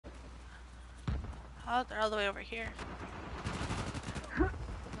Oh, they're all the way over here. Going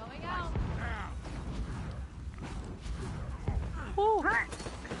out. Woo.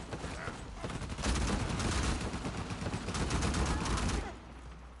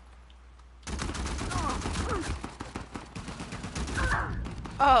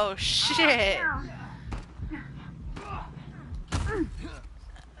 Oh shit!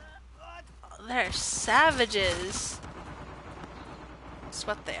 They're savages. That's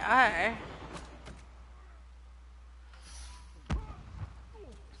what they are.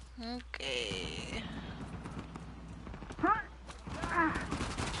 Okay.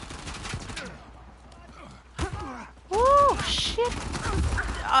 Woo! Shit!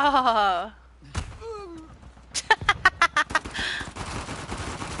 Oh.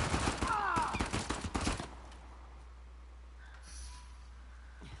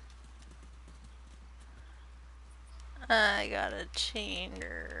 I got a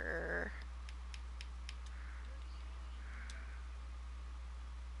changer.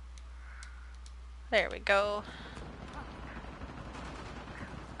 There we go.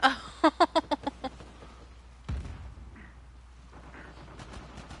 Oh.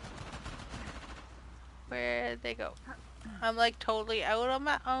 Where'd they go? I'm like totally out on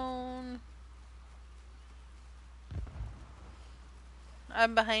my own.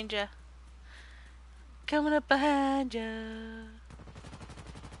 I'm behind you. Coming up behind you.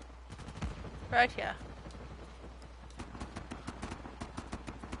 Right here.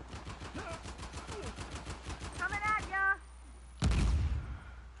 Coming at ya.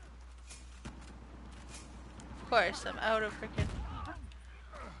 Of course, I'm out of freaking.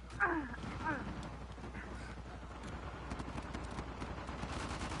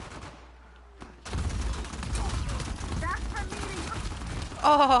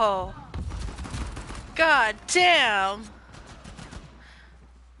 Oh. God damn.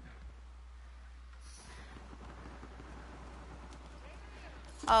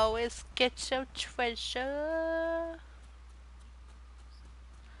 Always get your treasure.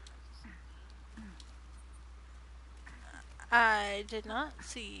 I did not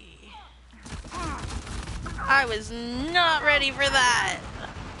see. I was not ready for that.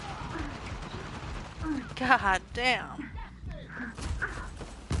 God damn.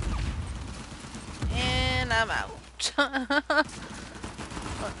 And I'm out.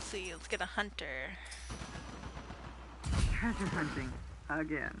 Let's see, let's get a hunter. Treasure hunting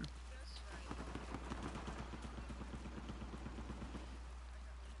again.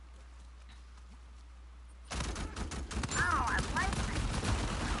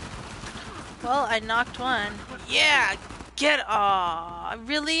 Well, I knocked one. Yeah, get aw.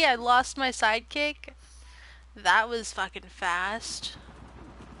 Really? I lost my sidekick? That was fucking fast.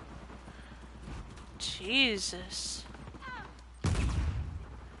 Jesus.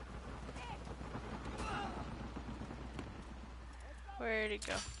 Where'd it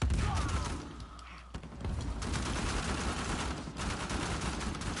go?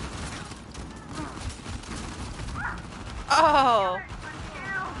 Oh!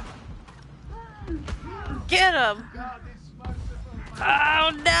 Get him!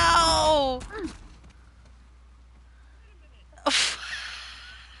 Oh no!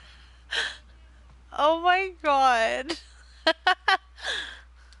 Oh my god.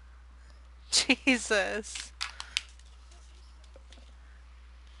 Jesus.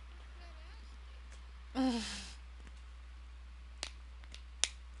 Alright,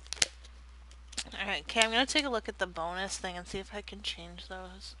 okay, I'm gonna take a look at the bonus thing and see if I can change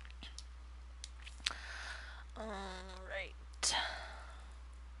those. Alright.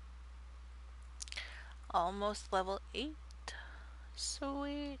 Almost level 8.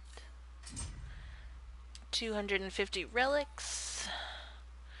 Sweet. 250 relics.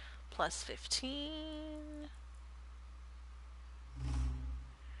 Plus 15.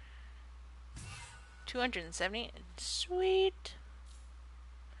 270. Sweet.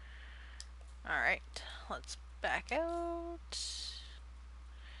 Alright, let's back out.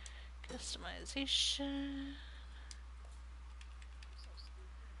 Customization.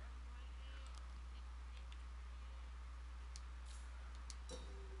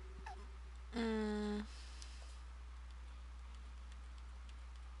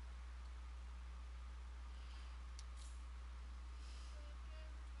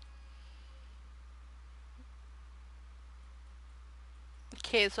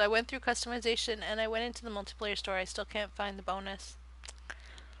 Okay, so I went through customization and I went into the multiplayer store. I still can't find the bonus.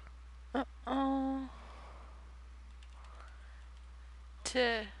 Uh-oh.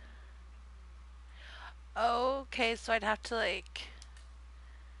 Okay, so I'd have to like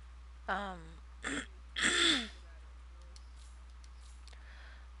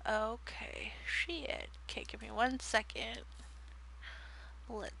Okay, shit. Okay, give me 1 second.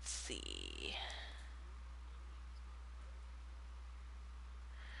 Let's see.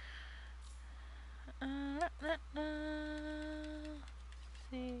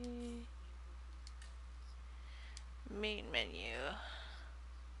 See. Main menu.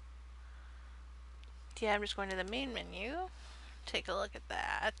 Yeah, I'm just going to the main menu. Take a look at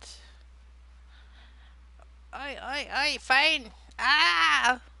that. Oi, fine.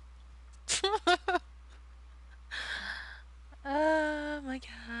 Ah! Oh my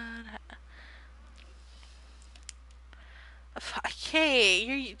god. Okay,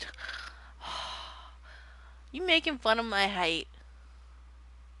 you making fun of my height.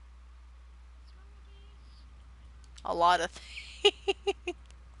 A lot of things.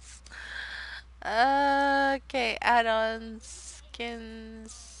 Okay, add-ons,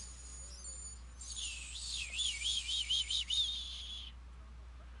 skins.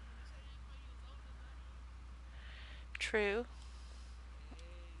 True.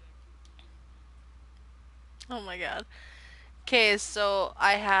 Oh my god. Okay, so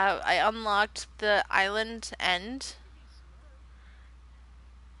I unlocked the island end.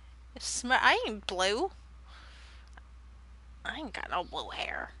 I ain't blue. I ain't got no blue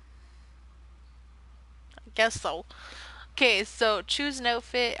hair. I guess so. Okay, so choose an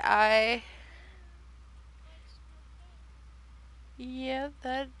outfit. Yeah,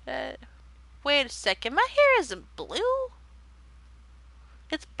 that. Wait a second. My hair isn't blue.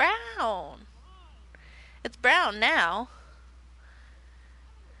 It's brown. It's brown now.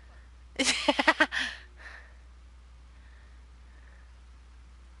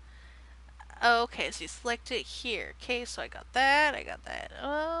 Okay, so you select it here. Okay, so I got that. I got that.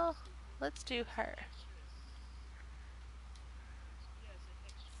 Well, let's do her.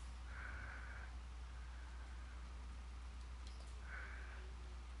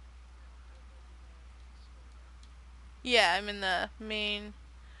 Yeah, I'm in the main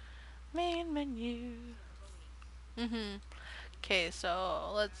menu. Mhm. Okay,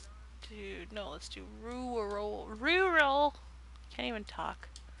 so let's do rural. Can't even talk.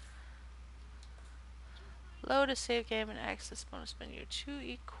 Load a save game and access bonus menu to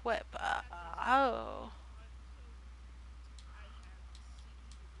equip. Oh.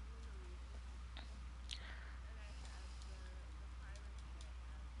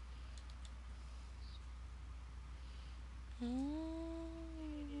 Mm.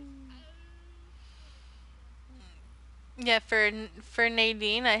 Yeah, for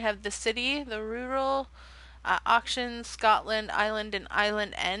Nadine, I have the city, the rural, auction, Scotland, island, and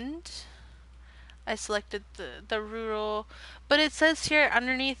island end. I selected the rural, but it says here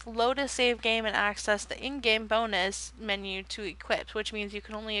underneath load a save game and access the in-game bonus menu to equip, which means you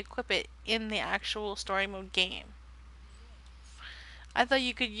can only equip it in the actual story mode game. I thought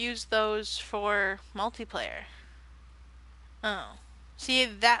you could use those for multiplayer. Oh. See,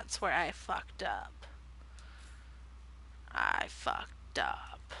 that's where I fucked up. I fucked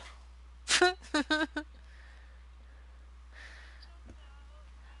up.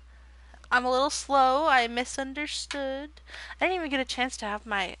 I'm a little slow. I misunderstood. I didn't even get a chance to have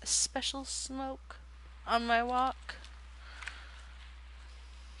my special smoke on my walk.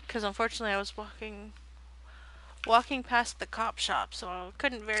 Because unfortunately I was walking past the cop shop, so I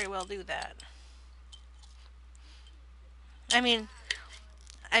couldn't very well do that. I mean,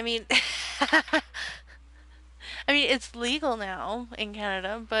 I mean, I mean, it's legal now in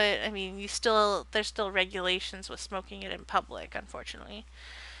Canada, but I mean, there's still regulations with smoking it in public. Unfortunately,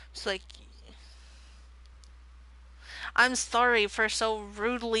 it's like I'm sorry for so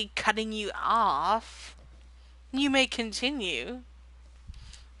rudely cutting you off. You may continue.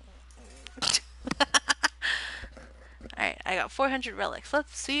 Alright, I got 400 relics.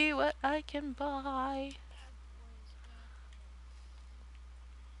 Let's see what I can buy.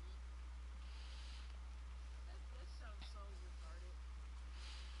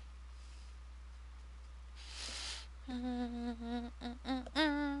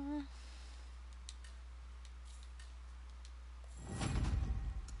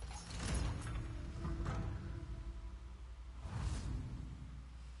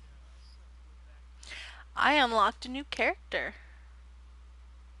 I unlocked a new character.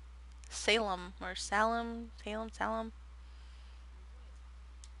 Salem,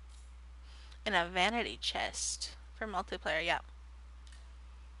 in a vanity chest for multiplayer. Yeah,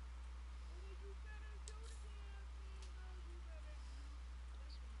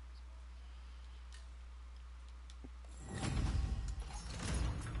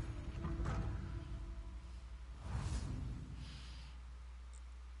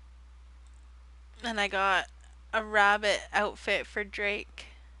 and I got a rabbit outfit for Drake.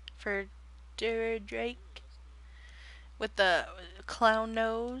 for Drake with the clown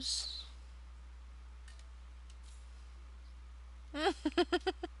nose.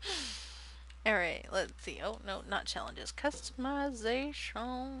 Alright, let's see. Oh, no, not challenges.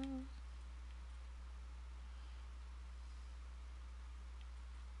 Customization.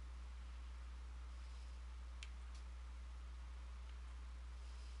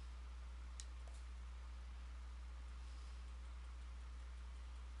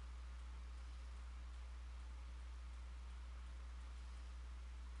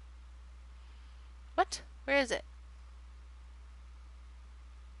 What? Where is it?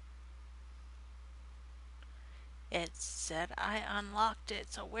 It said I unlocked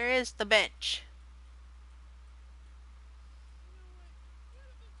it, so where is the bench?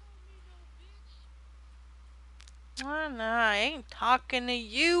 Oh, no, I ain't talking to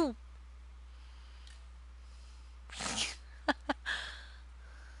you.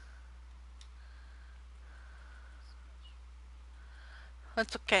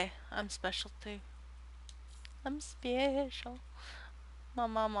 That's okay. I'm special too. I'm special. My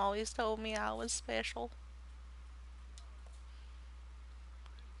mom always told me I was special.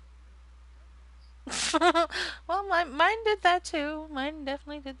 Well, mine did that too. Mine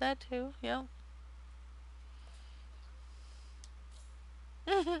definitely did that too. Yep.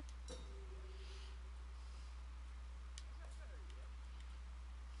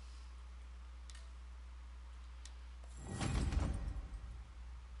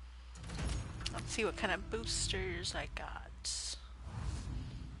 Let's see what kind of boosters I got.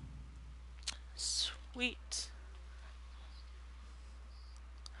 Sweet.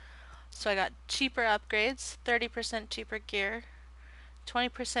 So I got cheaper upgrades, 30% cheaper gear,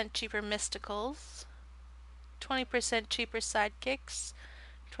 20% cheaper mysticals, 20% cheaper sidekicks,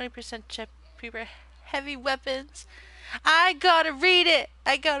 20% cheaper heavy weapons. I gotta read it!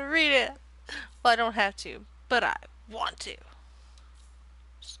 I gotta read it! Well, I don't have to, but I want to.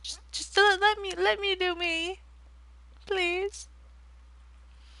 Just let me do me, please.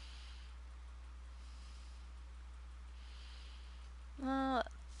 Let's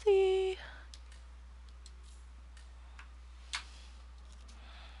see.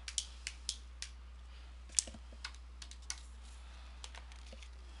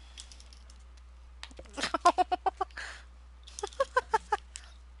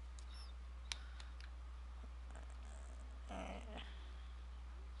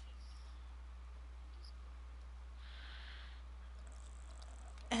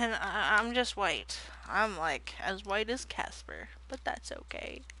 And I'm just white. I'm like as white as Casper, but that's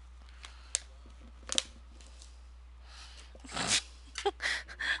okay.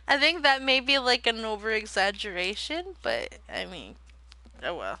 I think that may be like an over exaggeration, but I mean,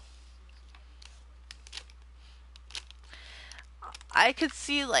 oh well. I could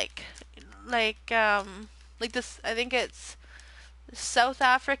see like like this. I think it's South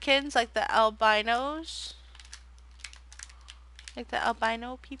Africans, like the albino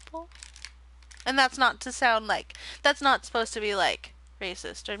people. And that's not to sound like that's not supposed to be like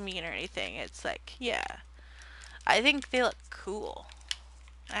racist or mean or anything. It's like, yeah, I think they look cool,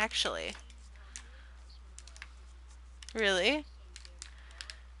 actually. Really?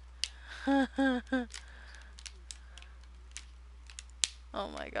 Oh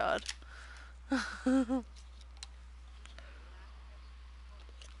my god.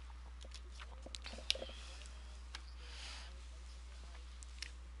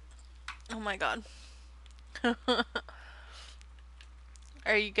 Oh my god.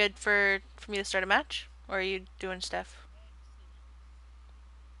 Are you good for me to start a match, or are you doing stuff?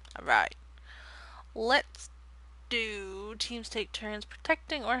 All right. Let's do teams take turns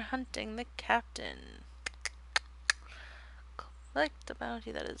protecting or hunting the captain. Collect the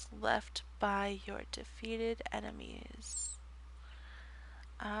bounty that is left by your defeated enemies.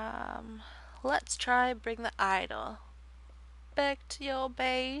 Um, let's try bring the idol back to your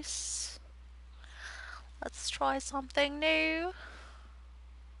base. Let's try something new.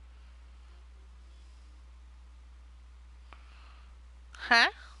 Huh?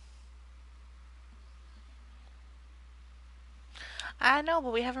 I know,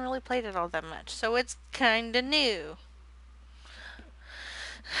 but we haven't really played it all that much, so it's kinda new.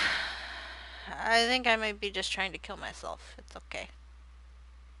 I think I might be just trying to kill myself. It's okay.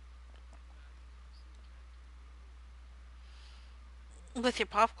 With your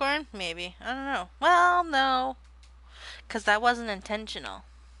popcorn? Maybe. I don't know. Well, no. Because that wasn't intentional.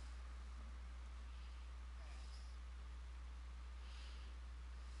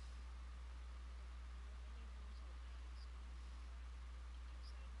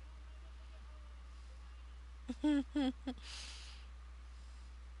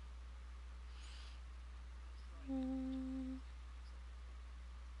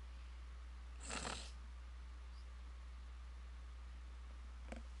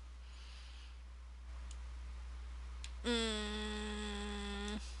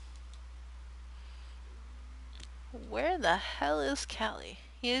 Where the hell is Callie?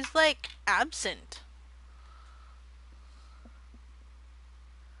 He is like absent.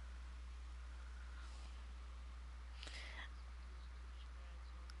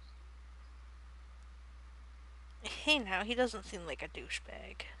 Hey now, he doesn't seem like a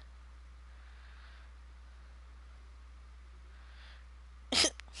douchebag.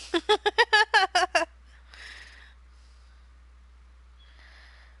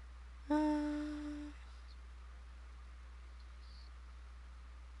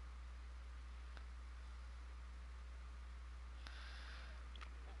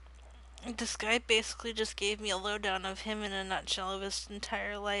 This guy basically just gave me a lowdown of him in a nutshell of his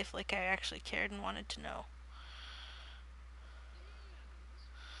entire life, like I actually cared and wanted to know.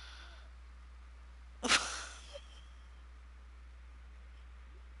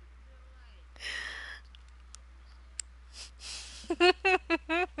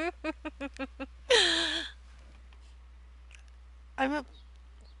 I'm a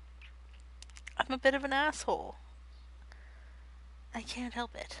I'm a bit of an asshole. I can't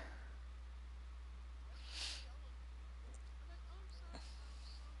help it.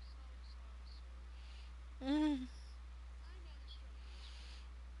 Mm.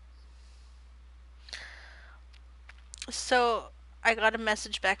 So I got a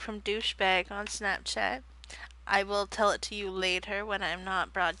message back from douchebag on Snapchat. I will tell it to you later when I'm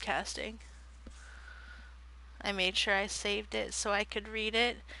not broadcasting. I made sure I saved it so I could read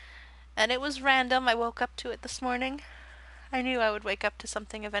it. And it was random. I woke up to it this morning. I knew I would wake up to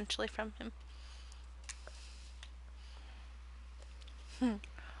something eventually from him.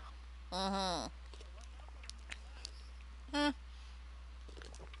 Mm-hmm. Mm,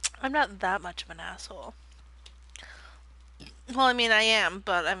 I'm not that much of an asshole. Well, I mean, I am,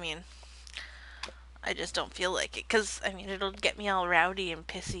 but I mean, I just don't feel like it. Because, I mean, it'll get me all rowdy and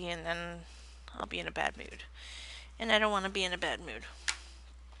pissy, and then I'll be in a bad mood. And I don't want to be in a bad mood.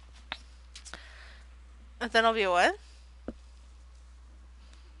 And then I'll be a what?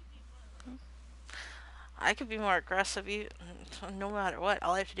 I could be more aggressive, no matter what.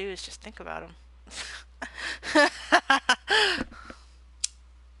 All I have to do is just think about him.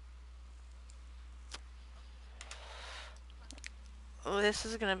 This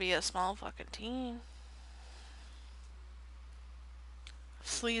is gonna be a small fucking team.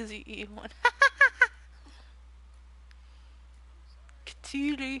 Sleazy E1.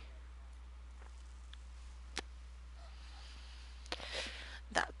 Katili.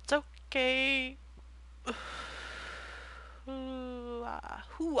 That's okay. Hooah,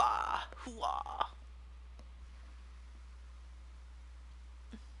 hooah, hooah,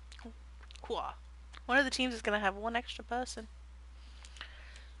 hooah. One of the teams is gonna have one extra person.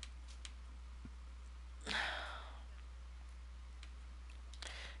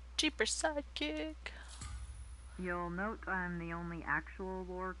 Cheaper sidekick. You'll note I'm the only actual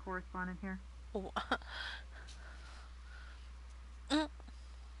war correspondent here.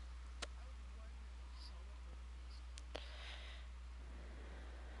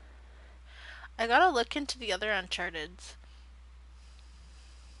 I gotta look into the other Uncharted's.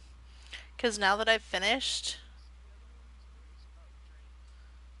 Because now that I've finished.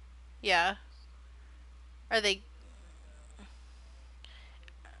 Yeah. Are they.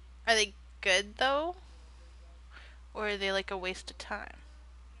 Are they good though? Or are they like a waste of time?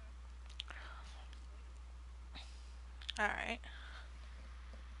 Alright.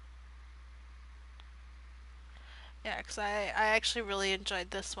 Yeah, because I actually really enjoyed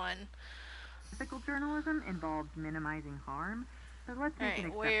this one. Ethical journalism involves minimizing harm, so let's make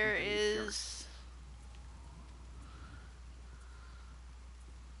an Alright, exception where for these stories. is.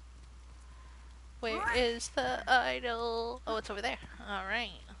 Where is the idol? Oh, it's over there.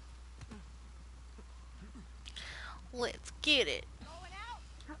 Alright. Let's get it.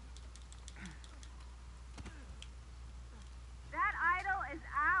 That idol is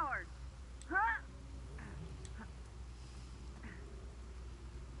ours. Huh?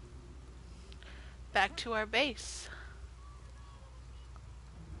 Back to our base.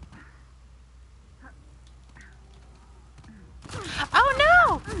 Oh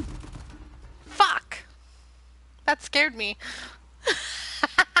no! Fuck! That scared me.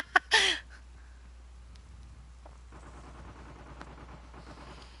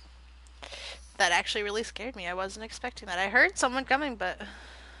 That actually really scared me. I wasn't expecting that. I heard someone coming, but.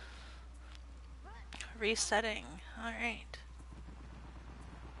 Resetting. Alright.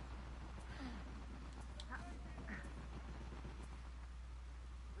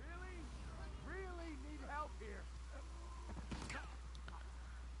 Really need help here.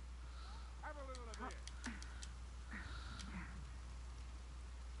 Have a little of this.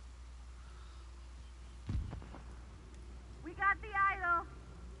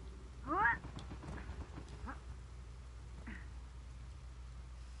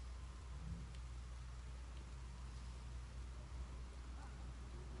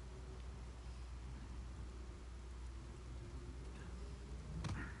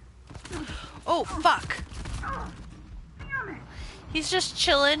 Oh, fuck. Damn it! He's just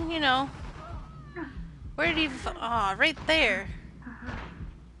chilling, you know. Where did he... Aw, right there.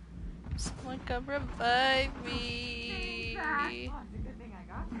 Someone come revive me. Zach.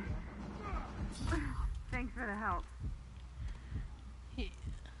 Thanks for the help. He-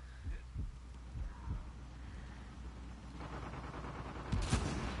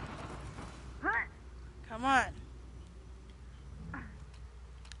 Come on.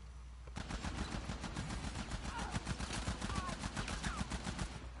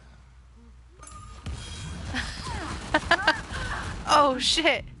 Oh,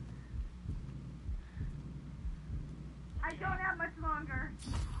 shit. I don't have much longer.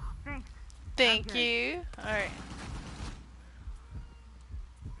 Thanks. Thank good. you. Alright.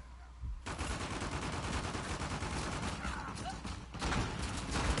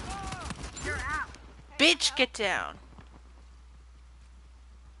 You're out. Bitch, get down.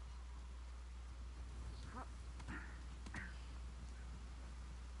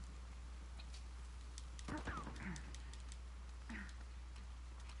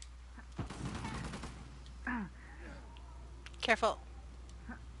 Careful.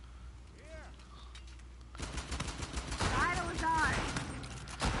 Idol is on.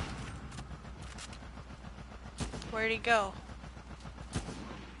 Where'd he go?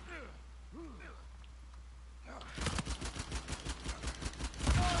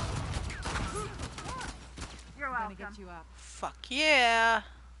 You're Gonna welcome. get you up. Fuck yeah.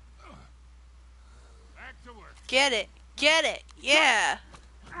 Back to work. Get it. Get it. Yeah.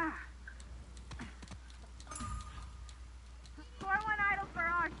 Score one idol for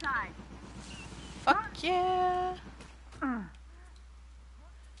our side. Fuck yeah.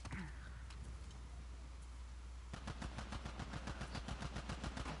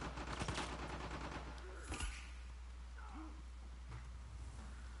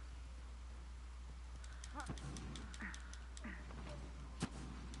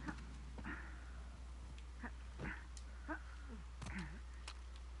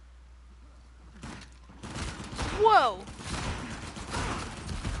 Whoa.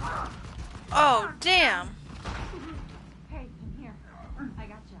 Oh, damn. Hey, I'm here. I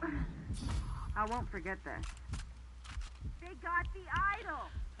got you. I won't forget this. They got the idol.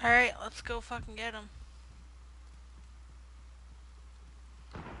 Alright, let's go fucking get him.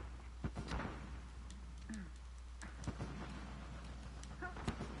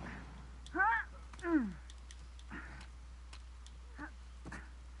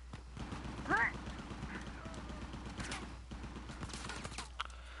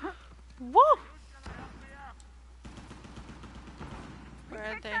 Woo! Where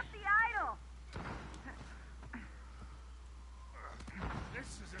are Picked they? up the idol. This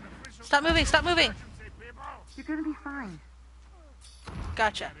is an official Stop moving, stop moving. emergency, people. You're gonna be fine.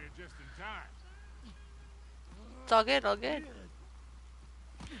 Gotcha. Got here just in time. It's all good, all good.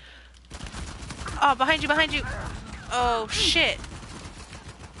 Oh, behind you, behind you. Oh, shit.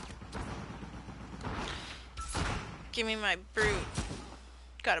 Give me my brute.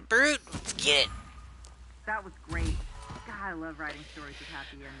 Got a brute? Let's get it. That was great. God, I love writing stories with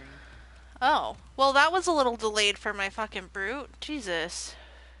happy endings. Oh, well, that was a little delayed for my fucking brute. Jesus.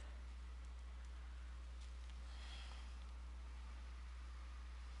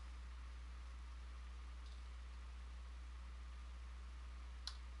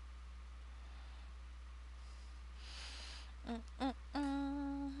 Mm-mm-mm.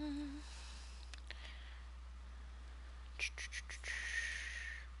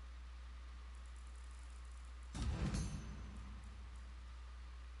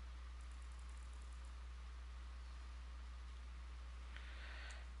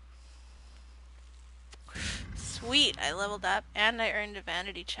 Sweet, I leveled up and I earned a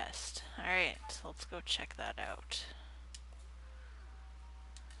vanity chest. Alright, so let's go check that out.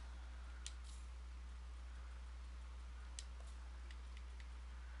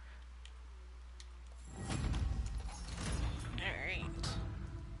 Alright.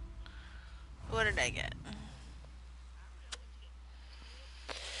 What did I get?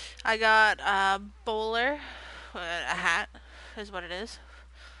 I got a bowler, a hat is what it is.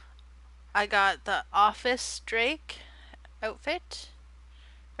 I got the office Drake outfit,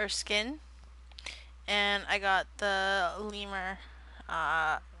 or skin. And I got the lemur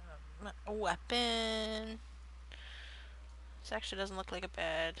weapon. This actually doesn't look like a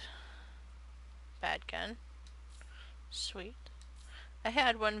bad gun. Sweet. I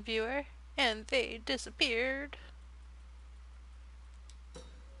had one viewer and they disappeared.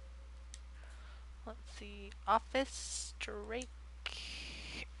 Let's see. Office Drake.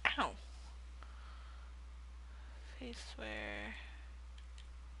 Ow. Face wear.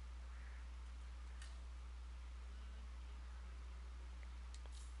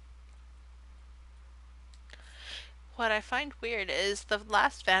 What I find weird is the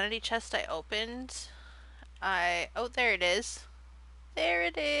last vanity chest I opened, oh, there it is. There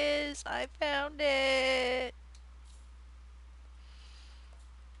it is. I found it.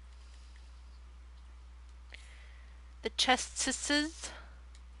 The chestesses.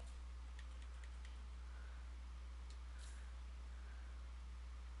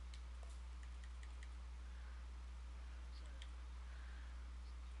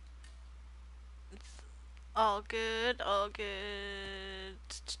 All good, all good.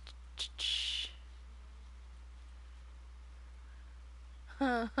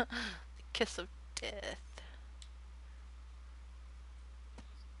 The kiss of death.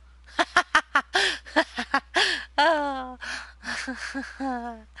 Oh.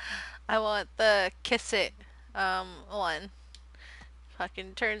 I want the kiss it one.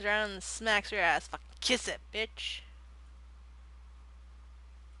 Fucking turns around and smacks your ass. Fucking kiss it, bitch.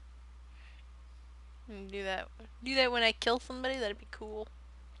 Do that. Do that when I kill somebody. That'd be cool.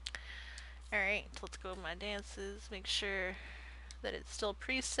 All right, so let's go to my dances. Make sure that it's still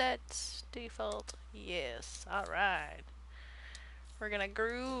preset default. Yes. All right. We're gonna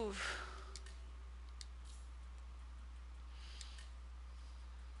groove.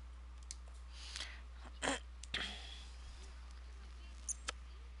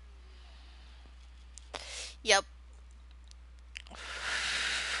 Yep.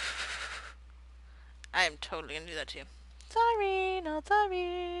 I am totally gonna do that too. Sorry, not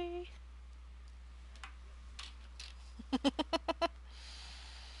sorry.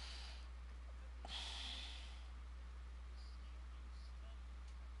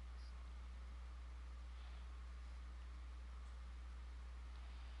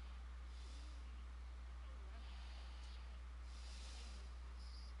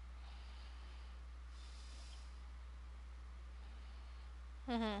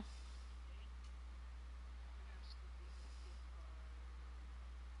 Mhm.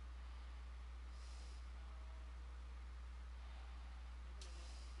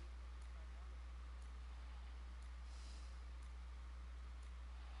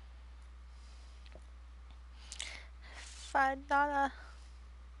 $5.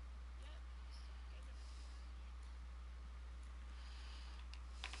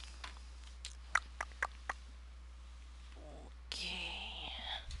 Okay.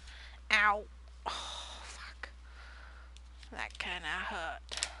 Ow. Oh, fuck. That kinda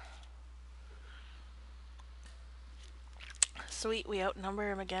hurt. Sweet, we outnumber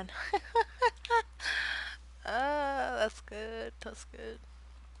him again. That's good. That's good.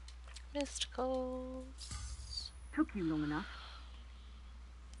 Mysticals. Took you long enough.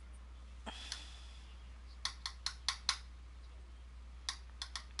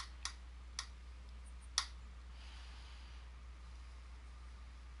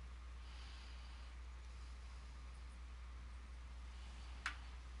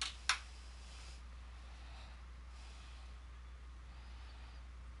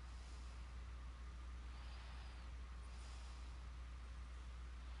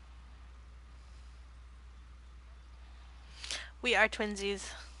 We are twinsies,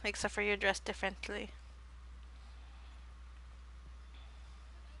 except for you're dressed differently.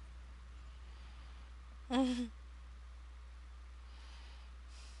 I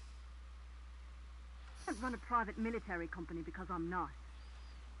can't run a private military company because I'm not.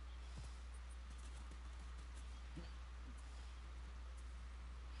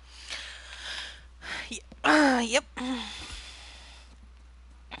 Yep.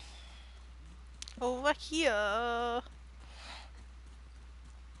 Over here.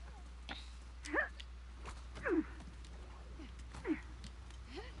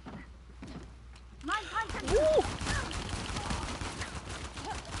 Woo!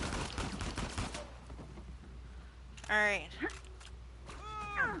 Alright.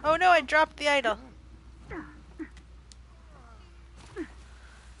 Oh no, I dropped the idol.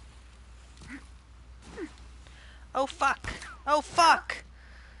 Oh fuck. Oh fuck.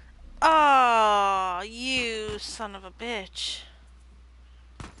 Oh, you son of a bitch.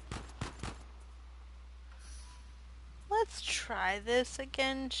 Let's try this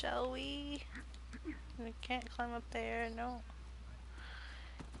again, shall we? We can't climb up there, no.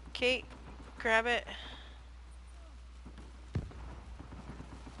 Okay, grab it.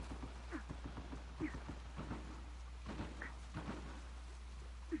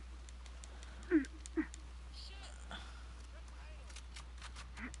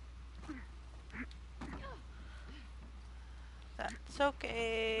 That's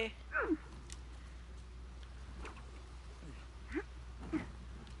okay.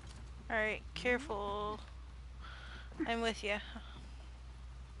 Alright, careful. I'm with you.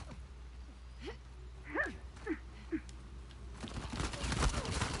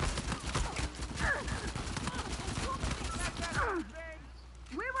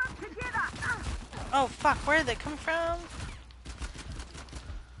 Oh fuck, where did they come from?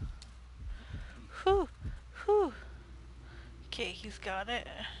 Whew, whew. Okay, he's got it.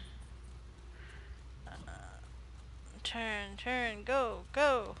 Turn, turn, go,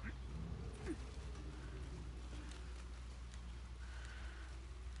 go.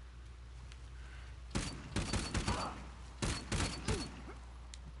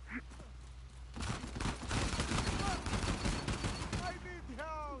 I need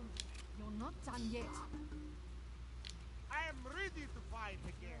help. You're not done yet. I am ready to fight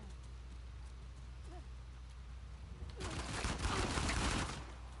again.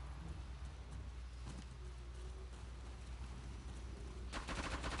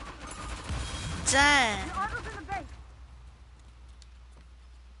 Dang. The idol's in the base.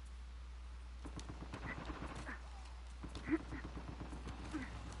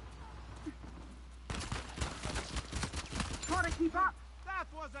 Try to keep up. That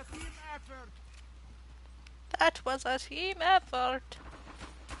was a team effort. That was a team effort.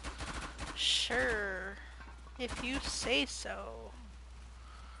 Sure. If you say so.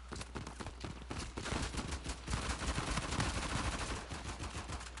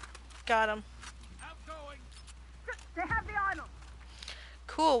 Got him. I'm going. They have the idol.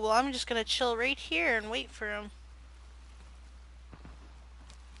 Cool, well I'm just gonna chill right here and wait for him.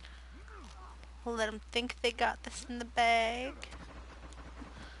 Let them think they got this in the bag.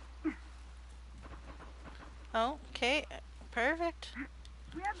 Oh, okay. Perfect.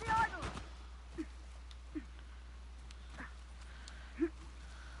 We have the idol.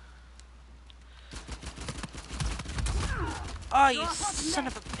 Oh, you son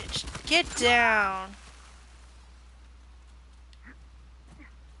of a bitch. Get down.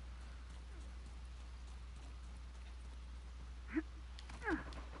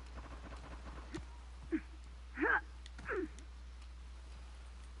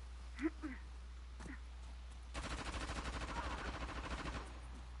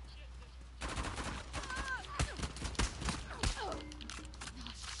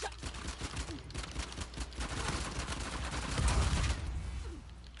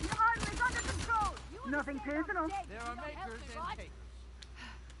 The idol is under control. Nothing personal. There are makers and takers.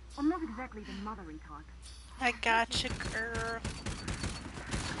 I'm not exactly the mothering type. I got you, girl.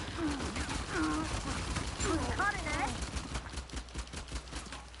 Got it, eh?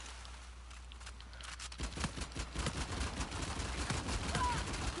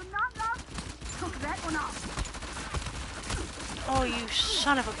 Good night, love. Took that one off. Oh, you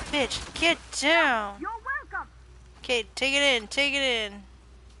son of a bitch. Get down. You're welcome. Okay, take it in. Take it in.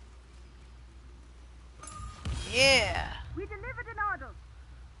 Yeah. We delivered an idol.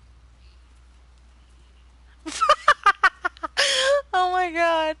 Oh my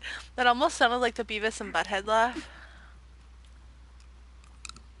god. That almost sounded like the Beavis and Butthead laugh.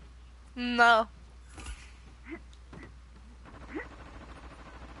 No.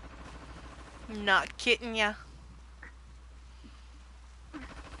 Not kidding ya.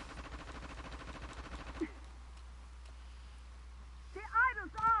 The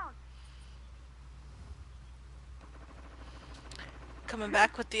idol's on. Coming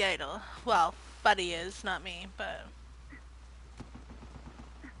back with the idol. Well, Buddy is, not me, but...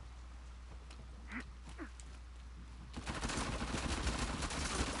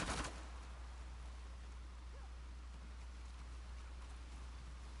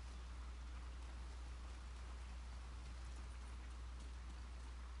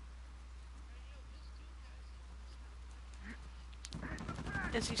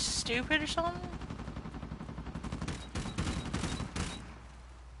 Is he stupid or something?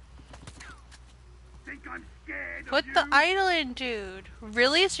 Think I'm scared Put the idol in, dude.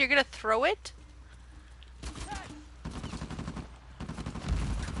 Really? So you're gonna throw it?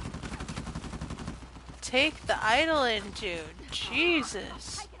 Take the idol in, dude.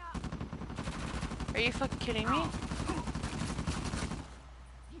 Jesus. Are you fucking kidding me? Need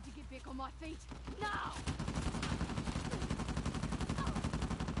to get back on my feet. Now!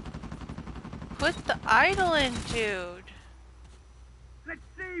 Put the idol in, dude. Let's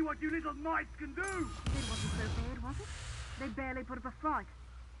see what you little mites can do. It wasn't so bad, was it? They barely put up a fight.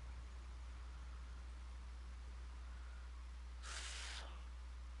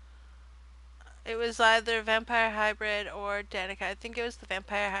 It was either vampire hybrid or Danica. I think it was the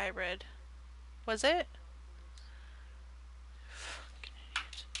vampire hybrid. Was it? Fucking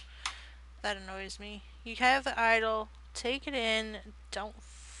idiot. That annoys me. You have the idol. Take it in. Don't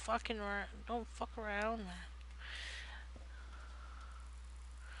fuck around, man.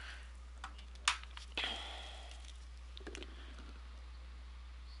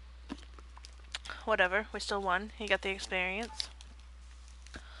 Whatever. We still won. He got the experience.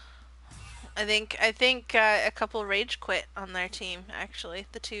 I think a couple rage quit on their team. Actually,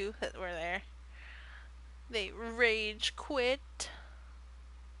 the two that were there, they rage quit.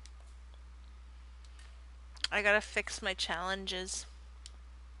 I gotta fix my challenges.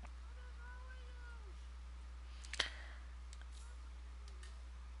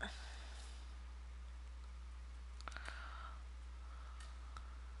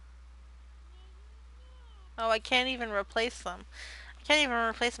 Oh, I can't even replace them. I can't even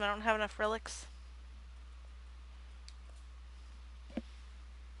replace them. I don't have enough relics.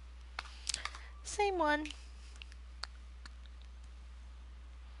 Same one.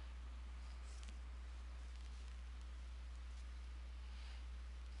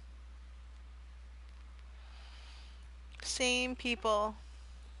 Same people.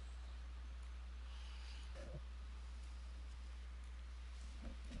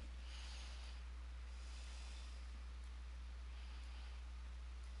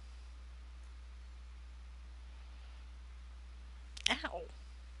 Ow.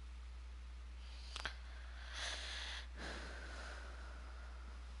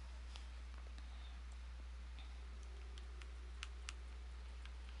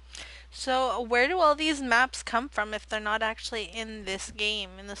 So, where do all these maps come from if they're not actually in this game,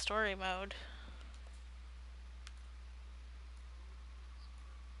 in the story mode?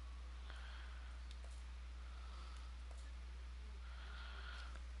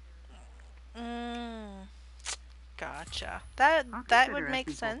 Mm, gotcha. That I'll that would consider us make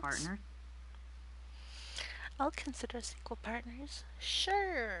equal sense. partners. I'll consider us equal partners.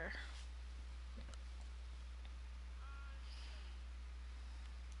 Sure.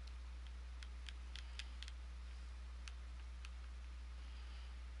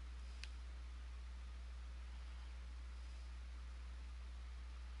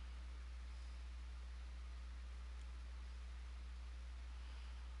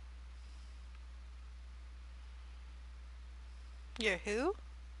 You're who?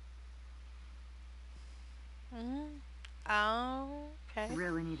 Mm. Oh, okay.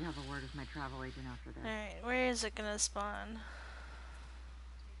 Really need to have a word with my travel agent after this. Alright, where is it gonna spawn?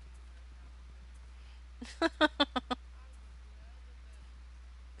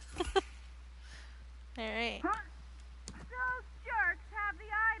 Alright. Huh? Those jerks have the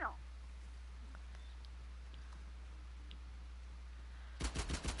idol.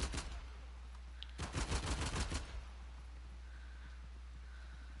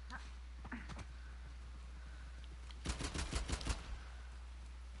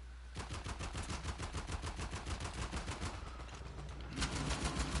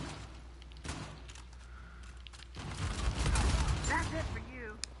 That's it for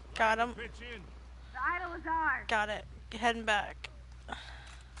you. Got him. Pitch in. The idol is ours. Got it. Heading back.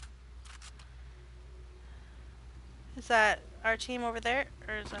 Is that our team over there?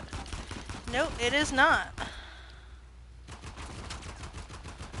 Or is that... Nope, it is not.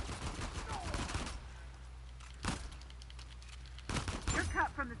 You're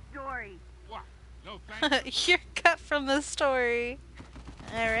cut from the story. What? No thanks. You're cut from the story.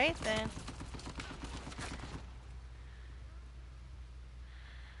 Alright then.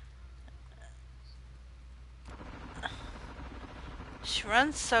 She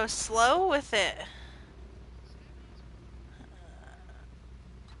runs so slow with it.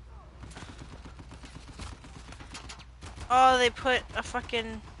 Oh, they put a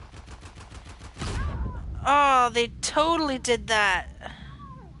fucking... Oh, they totally did that.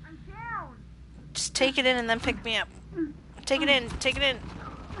 I'm down. Just take it in and then pick me up. Take it in, take it in.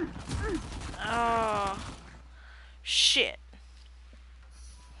 Oh, shit.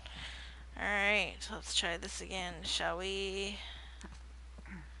 Alright, so let's try this again, shall we?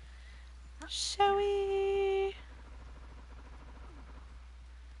 Shall we?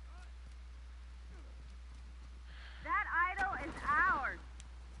 That idol is ours.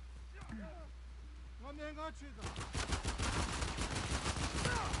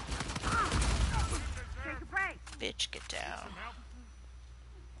 Take a break. Bitch, get down.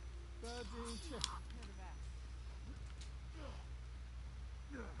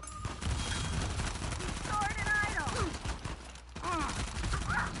 Sword and idol.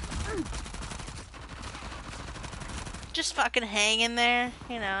 Just fucking hang in there.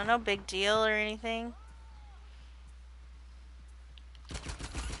 You know, no big deal or anything.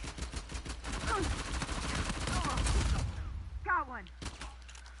 Got one.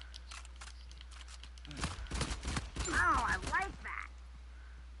 Oh, I like that.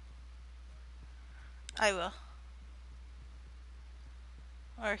 I will.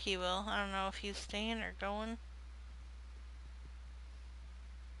 Or he will. I don't know if he's staying or going.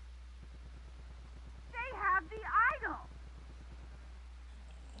 They have the idol.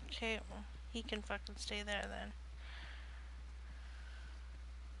 Okay. He can fucking stay there then.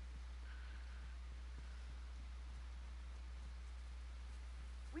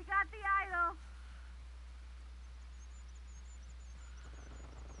 We got the idol.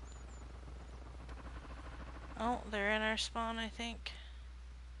 Oh, they're in our spawn, I think.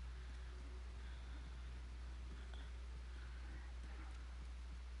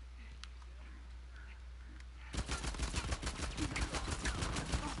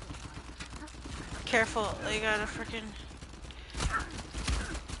 Careful, they got a freaking.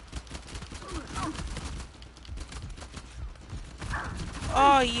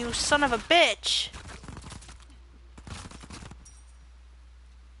 Oh, you son of a bitch!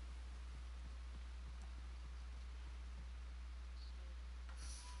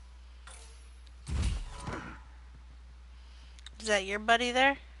 Is that your buddy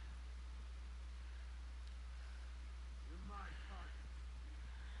there?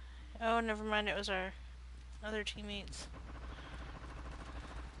 Oh, never mind, it was our other teammates.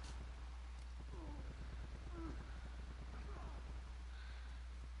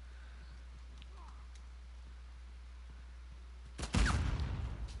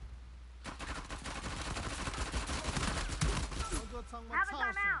 Have a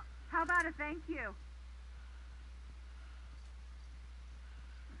timeout. How about a thank you?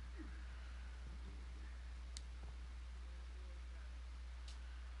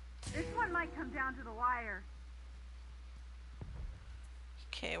 This one might come down to the wire.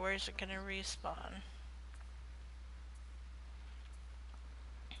 Okay, where's it gonna respawn?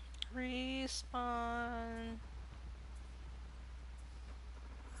 Respawn.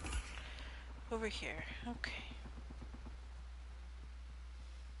 Over here. Okay.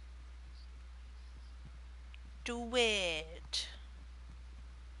 Do it.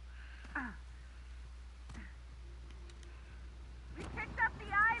 We picked up the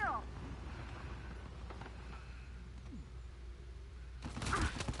idol.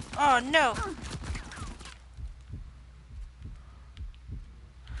 Oh no!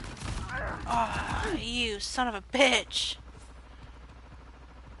 Oh, you son of a bitch!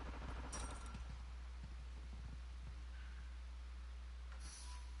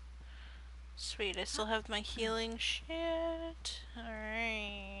 Sweet, I still have my healing shit.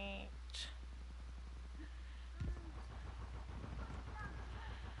 Alright.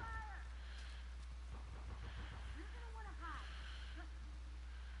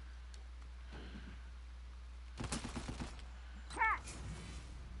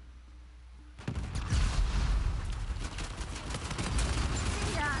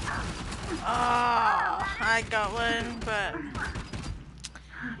 Oh, I got one, but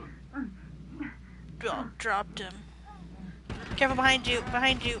oh, dropped him. Careful behind you,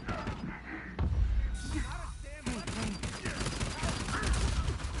 behind you.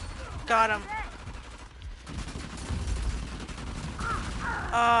 Got him.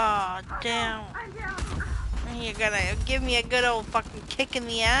 Oh, damn. You're gonna give me a good old fucking kick in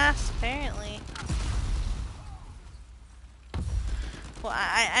the ass, apparently. Well,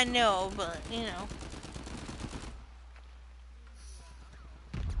 I know, but, you know.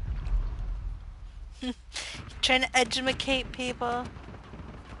 Trying to educate people.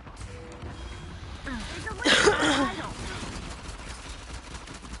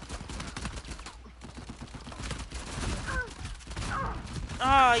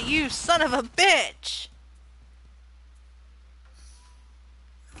 Oh, you son of a bitch!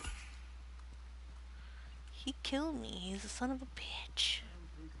 He killed me. He's a son of a bitch.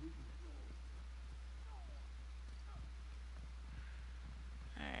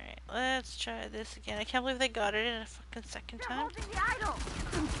 Alright, let's try this again. I can't believe they got it in a fucking second time.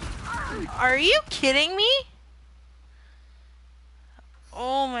 Are you kidding me?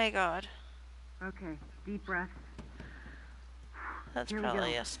 Oh my god. Okay, deep breath. That's Here we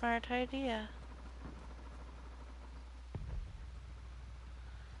probably go. a smart idea.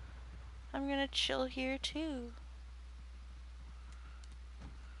 I'm gonna chill here too.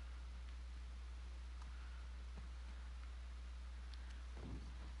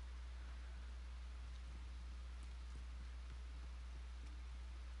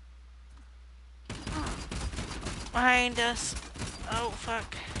 Behind us. Oh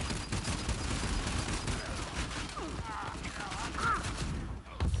fuck.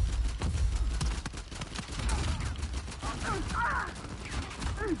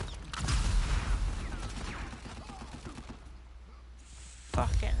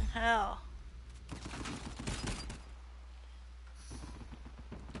 Fucking hell.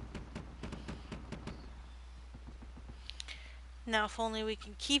 Now if only we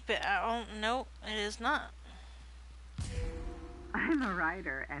can keep it. Oh, no, it is not. I'm I'm a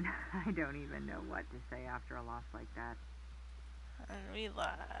writer, and I don't even know what to say after a loss like that. And we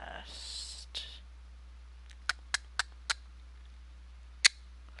lost.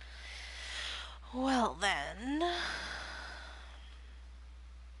 Well then.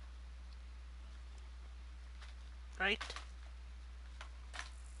 Right?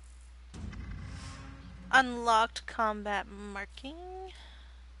 Unlocked combat marking.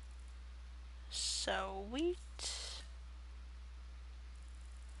 Sweet.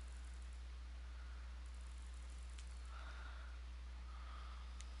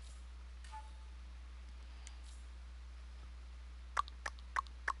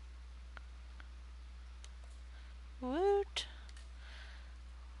 Woot.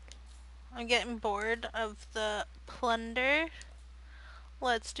 I'm getting bored of the plunder.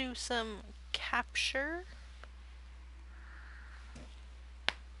 Let's do some capture.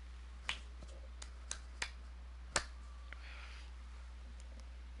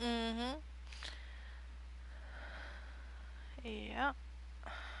 Mm-hmm. Yeah.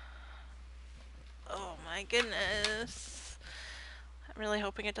 Oh my goodness. I'm really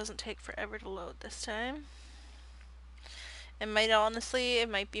hoping it doesn't take forever to load this time. It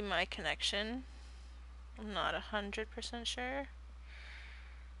might be my connection. I'm not 100% sure.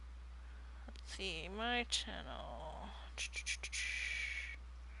 Let's see, my channel.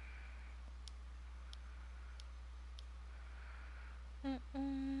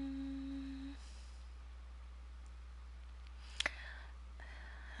 Mm-mm.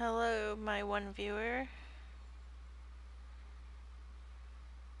 Hello, my one viewer.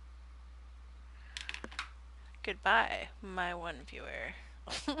 Goodbye, my one viewer.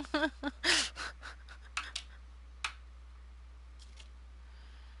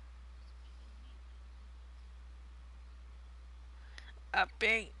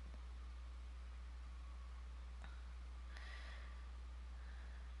 Upping.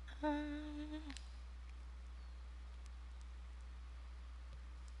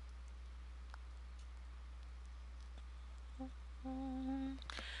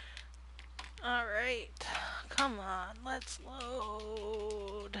 Alright. Come on, let's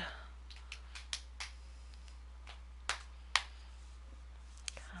load.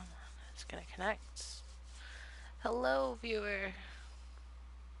 Come on, it's gonna connect. Hello, viewer.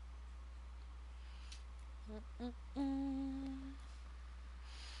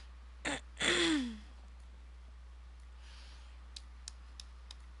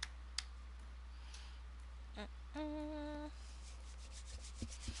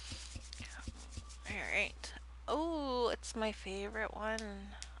 Alright. Oh, it's my favorite one.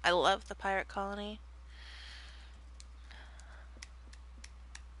 I love the pirate colony.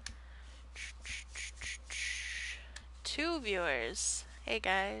 Two viewers. Hey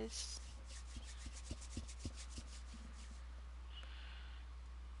guys.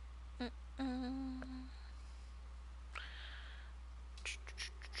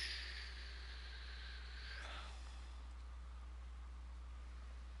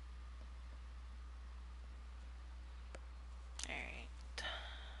 Alright.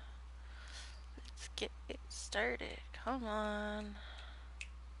 Let's get it started. Come on.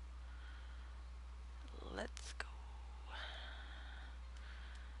 Let's go.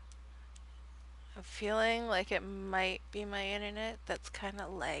 I'm feeling like it might be my internet that's kind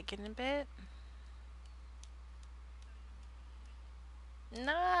of lagging a bit.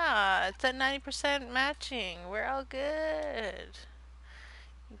 Nah, it's at 90% matching. We're all good.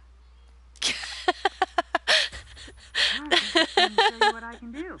 I'm just going to show you what I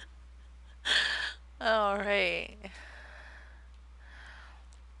can do. Alright.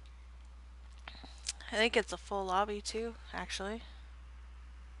 I think it's a full lobby too, actually.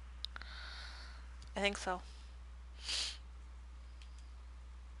 I think so.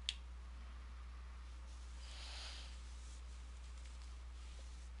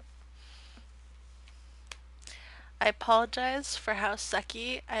 I apologize for how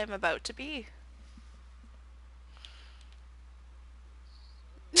sucky I am about to be.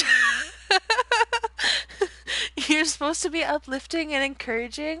 You're supposed to be uplifting and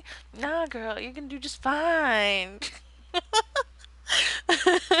encouraging. Nah, girl, you're gonna do just fine.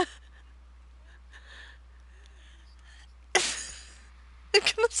 You're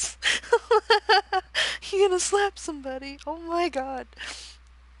you're gonna slap somebody. Oh my god.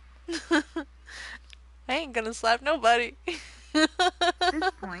 I ain't gonna slap nobody. At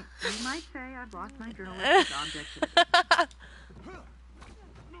this point, you might say I've lost my journalistic objectivity.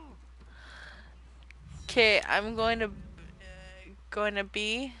 Okay, I'm going to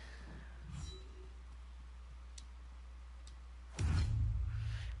be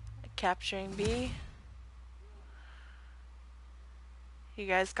capturing B. You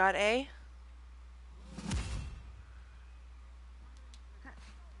guys got A?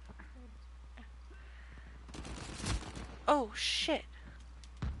 Oh shit.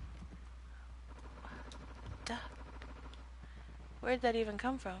 Duh. Where'd that even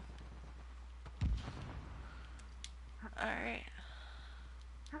come from? Alright.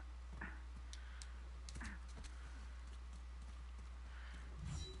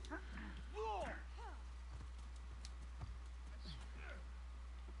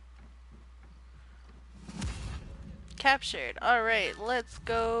 Captured. Alright, let's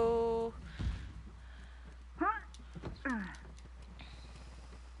go.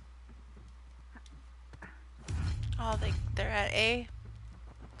 Oh, they're at A.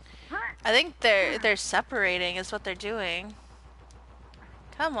 I think they're separating is what they're doing.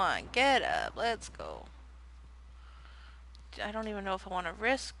 Come on, get up. Let's go. I don't even know if I want to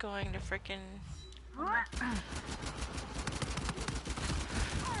risk going to frickin'...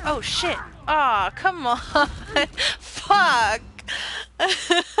 Oh shit! Aw, oh, come on! Fuck!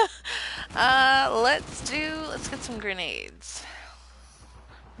 Let's get some grenades.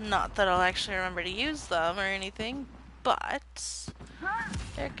 Not that I'll actually remember to use them or anything, but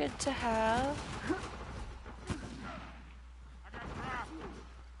they're good to have.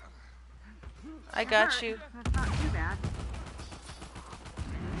 I got you. That's not too bad.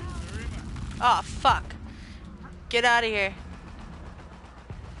 Oh fuck! Get out of here.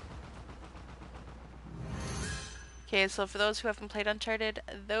 Okay, so for those who haven't played Uncharted,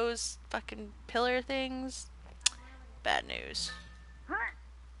 those fucking pillar things, bad news.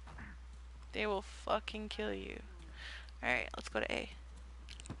 They will fucking kill you. Alright, let's go to A.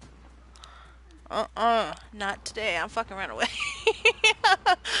 Not today. I'm fucking run away.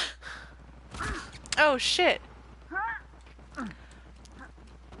 Oh shit.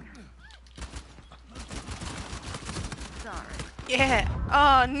 Sorry. Yeah.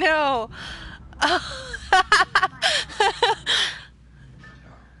 Oh no.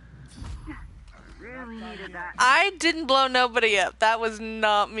 Really needed that. I didn't blow nobody up. That was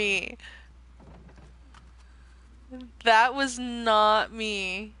not me. That was not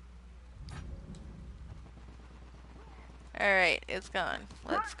me. Alright, it's gone.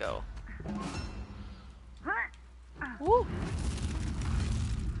 Let's go. Woo!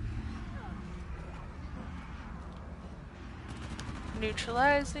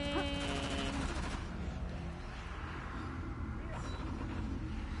 Neutralizing.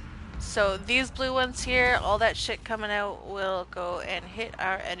 So these blue ones here, all that shit coming out will go and hit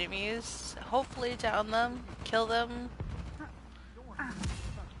our enemies. Hopefully down them, kill them.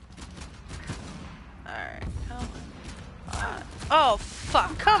 Alright, come on. Oh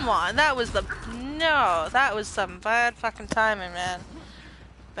fuck, come on. That was no, that was some bad fucking timing, man.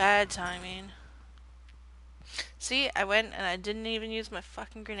 Bad timing. See, I went and I didn't even use my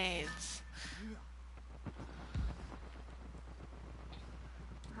fucking grenades.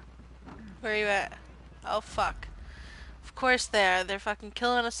 Where are you at? Oh fuck. Of course they are. They're fucking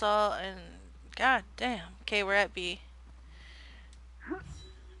killing us all and god damn. Okay, we're at B.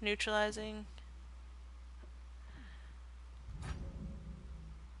 Neutralizing.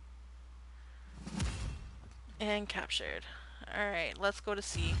 And captured. Alright, let's go to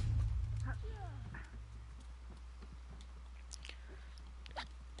C.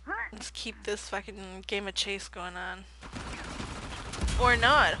 Let's keep this fucking game of chase going on. Or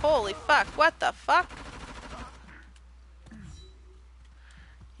not. Holy fuck. What the fuck?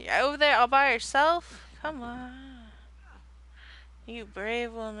 You're over there all by yourself? Come on. You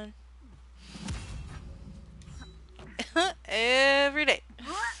brave woman. Every day.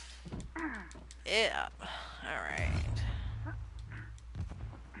 Yeah. Alright.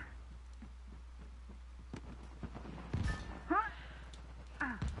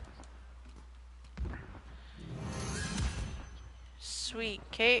 Sweet.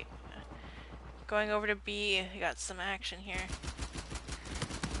 Kate. Going over to B. I got some action here.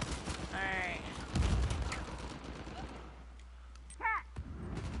 Alright.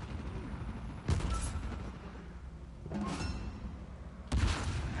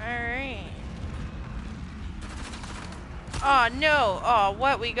 Alright. Oh no! Oh,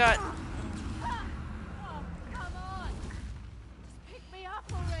 what we got? Oh, come on! Just pick me up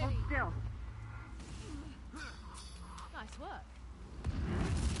already! Hold still. Nice work.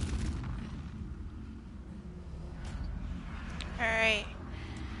 Alright.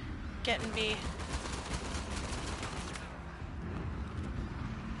 Getting B.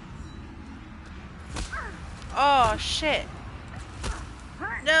 Oh shit.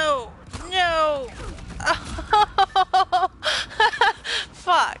 No! No!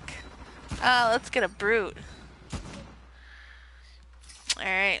 Fuck. Let's get a brute.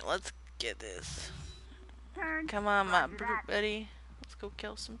 Alright, let's get this. Turn. Come on, my Roger brute that. buddy. Let's go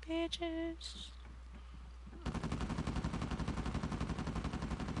kill some bitches.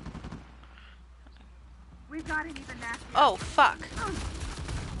 We've got an even nastier. Oh, fuck.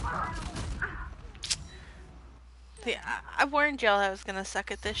 See, I warned y'all I was gonna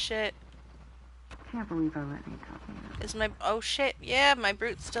suck at this shit. Can't believe I let me talk to you. Is my... Oh, shit. Yeah, my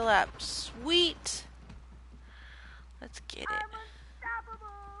brute's still up. Sweet. Let's get it.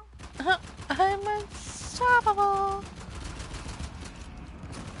 I'm unstoppable.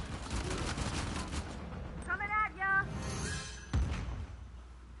 Coming at ya.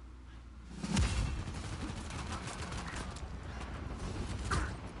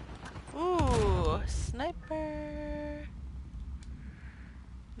 Ooh, sniper.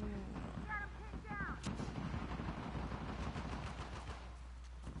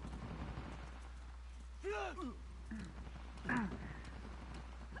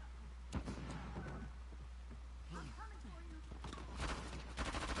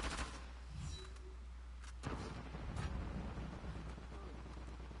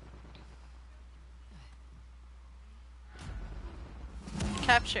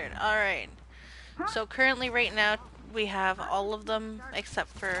 Captured. Alright. So currently right now we have all of them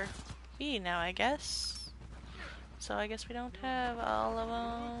except for B now, I guess. So I guess we don't have all of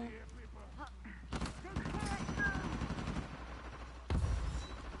them.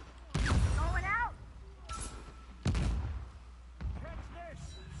 Going out.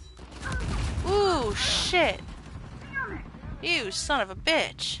 Ooh, shit. Damn it. You son of a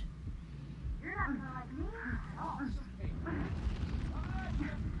bitch. You're not gonna like me.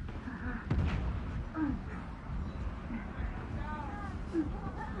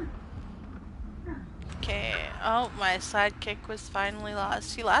 Okay. Oh, my sidekick was finally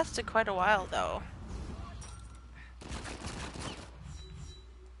lost. He lasted quite a while though.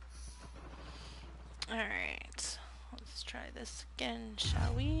 Alright. Let's try this again,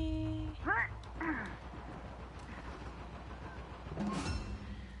 shall we?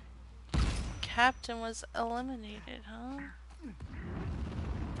 Captain was eliminated, huh?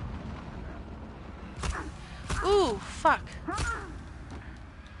 Ooh, fuck.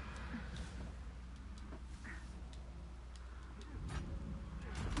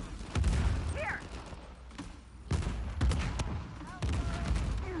 Here.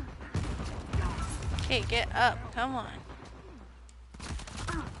 Okay, get up. Come on.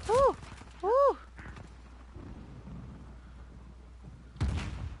 Woo! Woo!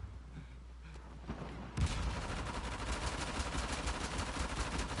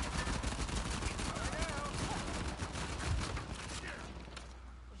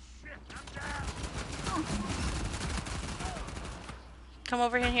 Come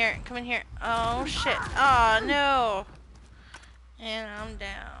over in here. Come in here. Oh, shit. Oh, no. And I'm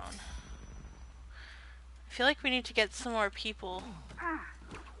down. I feel like we need to get some more people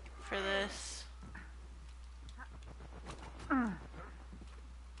for this.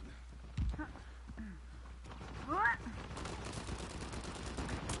 What?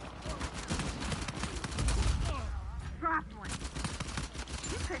 Dropped one.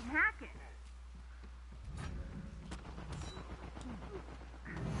 You couldn't hack it.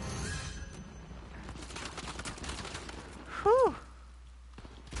 Whew.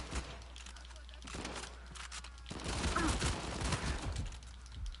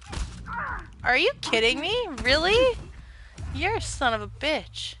 Are you kidding me? Really? You're a son of a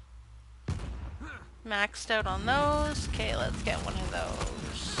bitch. Maxed out on those. Okay, let's get one of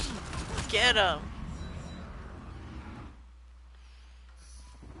those. Get him.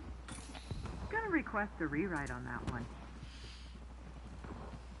 Gonna request a rewrite on that one.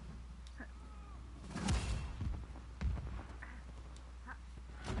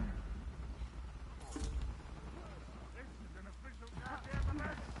 This is an official goddamn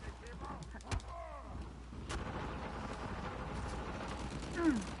emergency, people.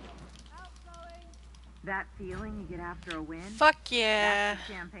 That feeling you get after a win? Fuck yeah. That's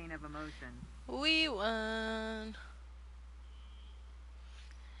the champagne of emotion. We won.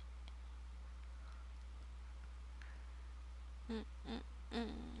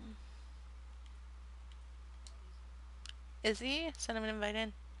 Is he? Send him an invite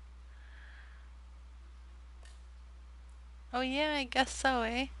in. Oh yeah, I guess so,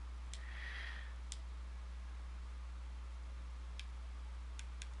 eh?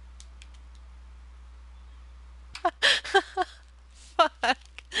 Fuck.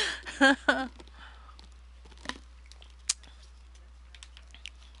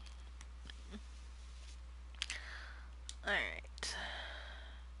 Alright.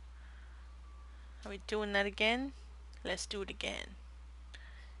 Are we doing that again? Let's do it again.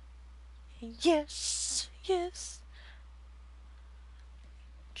 Yes, yes.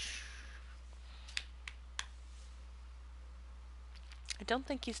 I don't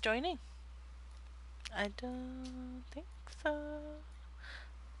think he's joining. I don't think so.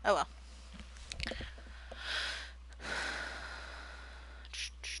 Oh well.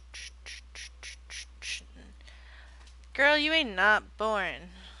 Girl, you ain't not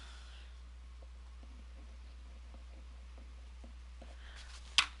born.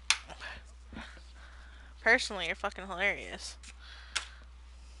 Personally, you're fucking hilarious.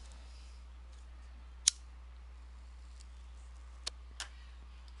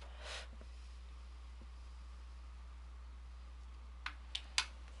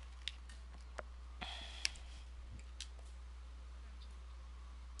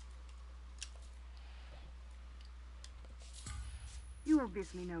 You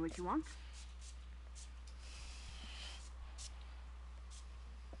obviously know what you want.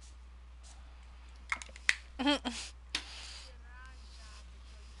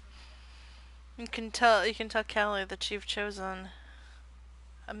 You can tell Callie that you've chosen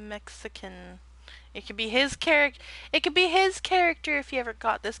a Mexican. It could be his character. It could be his character if he ever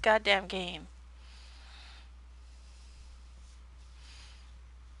got this goddamn game.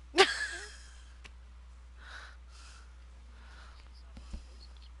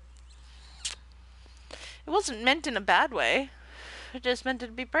 It wasn't meant in a bad way. It just meant it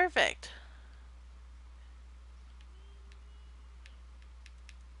to be perfect.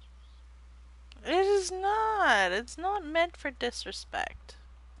 It is not. It's not meant for disrespect.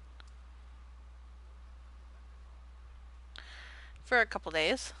 For a couple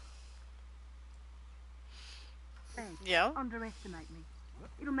days. Hey, Yeah. underestimate me.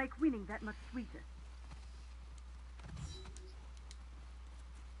 It'll make winning that much sweeter.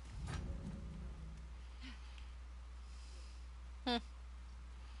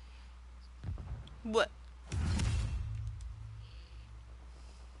 What?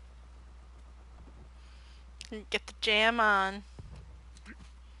 Get the jam on.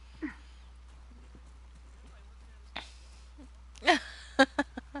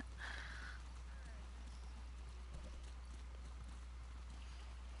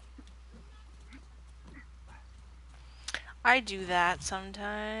 I do that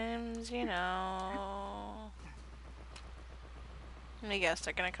sometimes, you know. I guess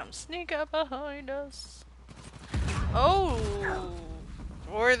they're gonna come sneak up behind us. Oh!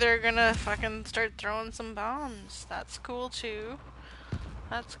 Or they're gonna fucking start throwing some bombs. That's cool too.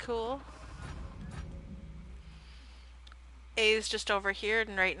 That's cool. A's just over here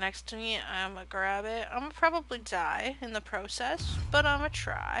and right next to me. I'm gonna grab it. I'm gonna probably die in the process, but I'm gonna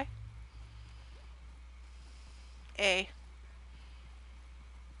try. A.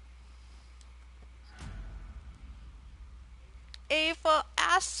 A for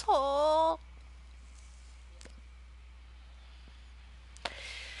asshole!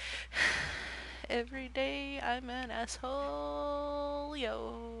 Every day I'm an asshole,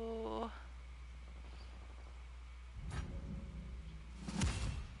 yo.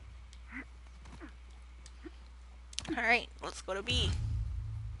 Alright, let's go to B.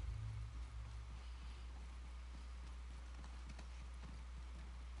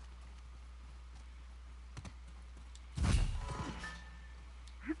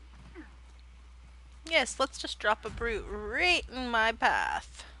 Yes, let's just drop a brute right in my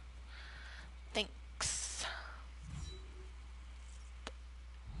path. Thanks.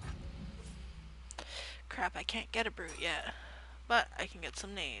 Crap, I can't get a brute yet. But I can get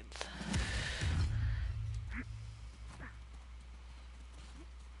some nades.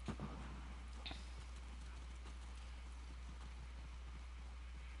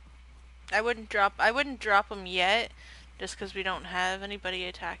 I wouldn't drop them yet, just because we don't have anybody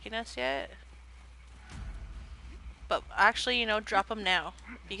attacking us yet. But actually, drop them now.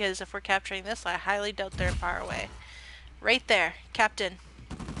 Because if we're capturing this, I highly doubt they're far away. Right there, Captain.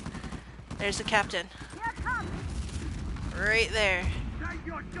 There's the Captain. Right there.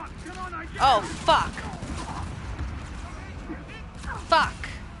 Oh, fuck. Fuck.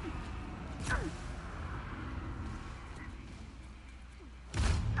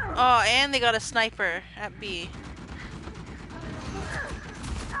 Oh, and they got a sniper at B.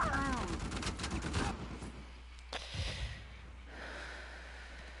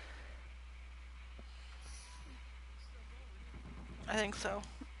 I think so.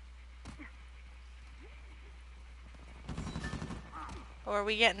 Oh, are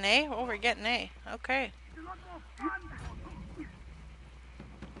we getting A? Oh, we're getting A. Okay.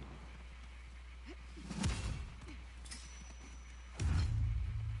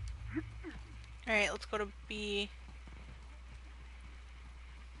 Alright, let's go to B.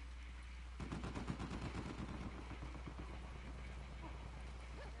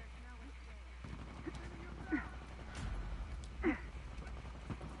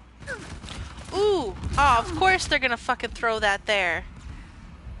 Oh, of course they're gonna fucking throw that there.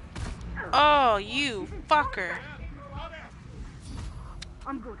 Oh, you fucker.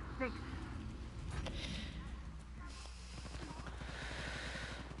 I'm good. Thanks.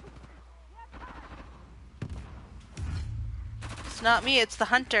 It's not me, it's the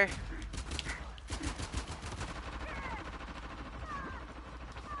hunter.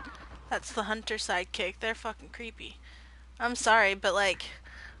 That's the hunter sidekick. They're fucking creepy. I'm sorry, but like,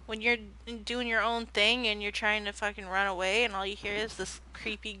 when you're doing your own thing and you're trying to fucking run away and all you hear is this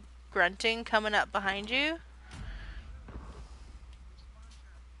creepy grunting coming up behind you.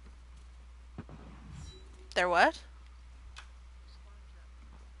 They're what?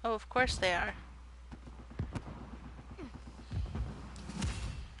 Oh, of course they are.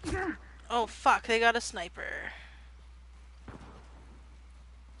 Oh fuck, they got a sniper.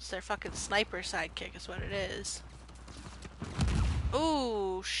 It's their fucking sniper sidekick is what it is.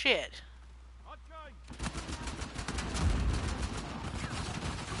 Ooh, shit.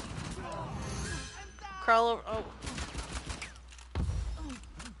 Crawl over. Oh.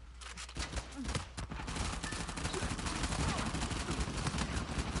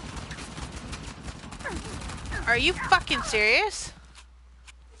 Are you fucking serious?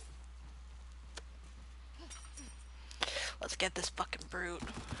 Let's get this fucking brute.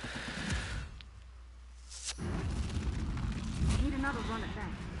 Need another run at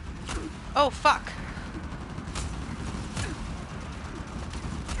that. Oh, fuck.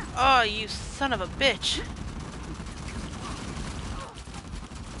 Oh, you son of a bitch.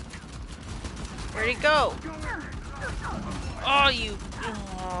 Where'd he go? Oh, you...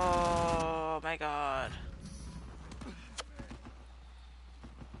 Oh, my God.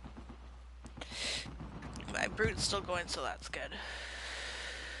 My brute's still going, so that's good.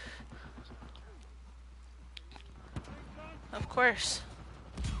 Of course.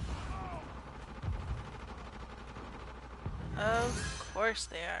 Of course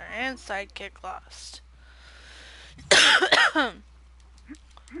they are. And sidekick lost.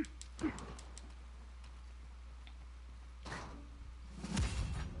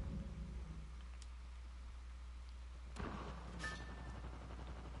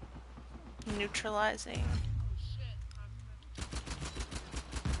 Neutralizing.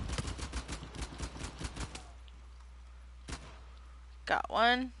 Got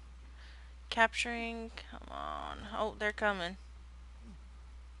one. Capturing. Come on. Oh, they're coming.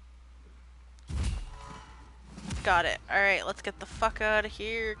 Got it. Alright, let's get the fuck out of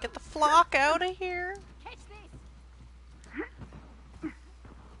here. Get the flock out of here. Catch this!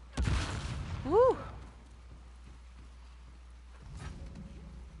 Woo!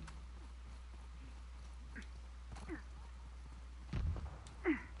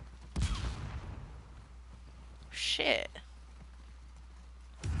 Shit.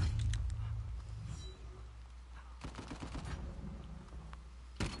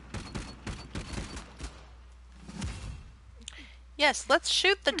 Yes, let's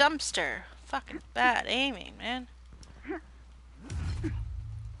shoot the dumpster. Fucking bad aiming, man.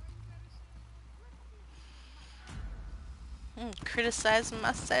 Criticizing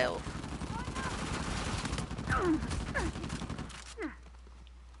myself.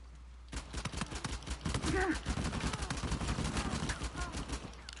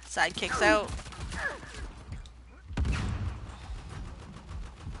 Sidekicks out.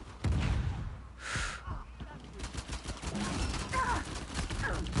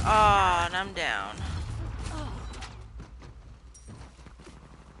 Oh, and I'm down.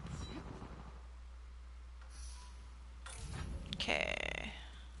 Okay.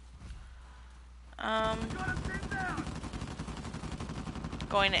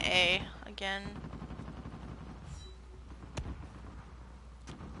 Going to A again.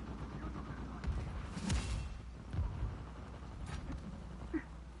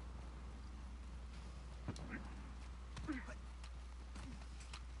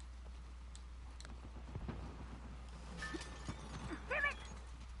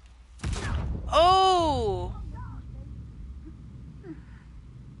 Oh!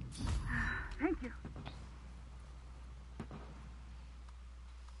 Thank you.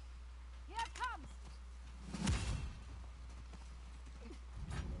 Here it comes!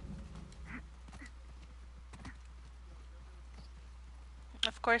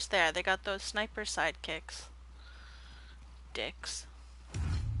 Of course they are. They got those sniper sidekicks. Dicks.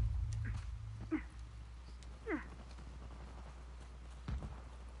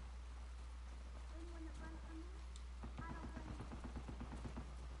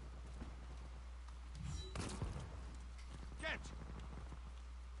 Catch!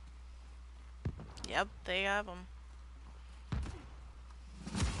 Yep, they have them.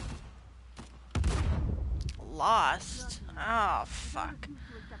 lost. Oh, You don't fuck. refuse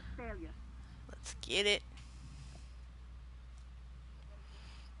to accept failure. Let's get it.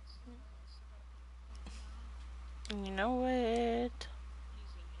 You know it.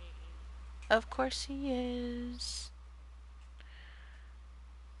 Of course he is.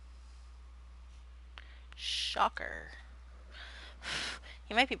 Shocker.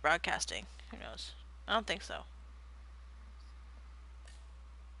 He might be broadcasting. Who knows? I don't think so.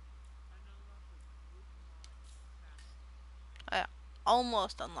 I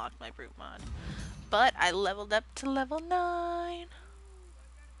almost unlocked my brute mod, but I leveled up to level 9.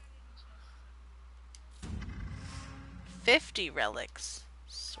 50 relics.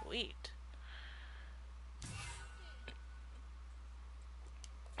 Sweet.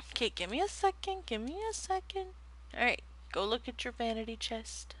 Okay, give me a second. Give me a second. Alright, go look at your vanity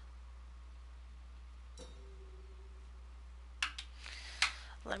chest.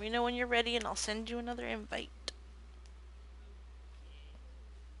 Let me know when you're ready and I'll send you another invite.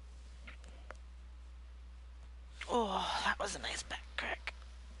 Oh, that was a nice back crack.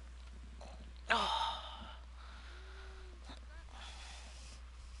 Oh,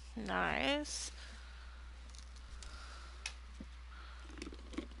 nice.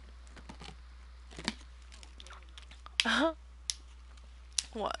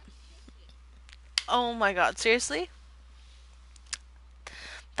 What? Oh my god, seriously?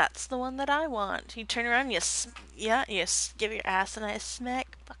 That's the one that I want. You turn around, yeah, give your ass a nice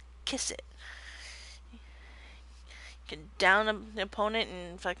smack, fuck, kiss it. You can down an opponent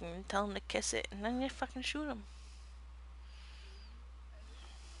and fucking tell him to kiss it, and then you fucking shoot him.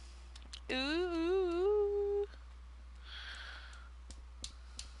 Ooh.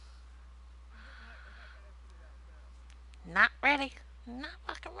 Not ready. Not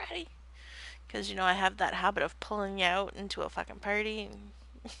fucking ready. Because, you know, I have that habit of pulling you out into a fucking party.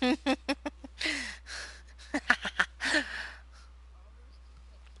 And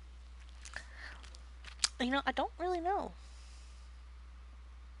you know, I don't really know.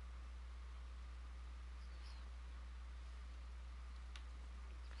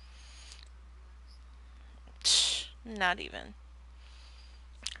 Not even.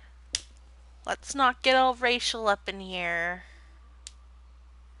 Let's not get all racial up in here.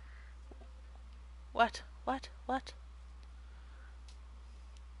 What? What? What?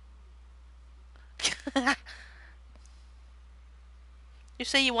 You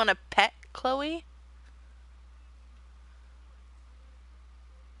say you want a pet, Chloe?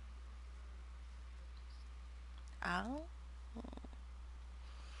 Oh?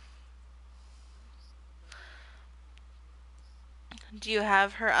 Do you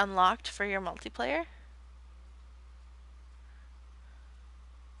have her unlocked for your multiplayer?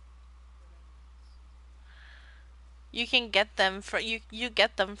 You can get them for you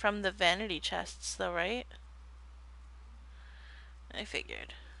get them from the vanity chests though, right? I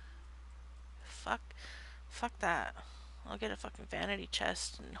figured. Fuck fuck that. I'll get a fucking vanity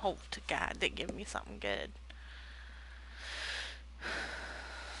chest and hope to God they give me something good.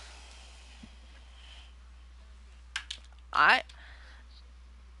 I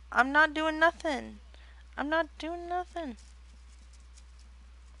I'm not doing nothing. I'm not doing nothing.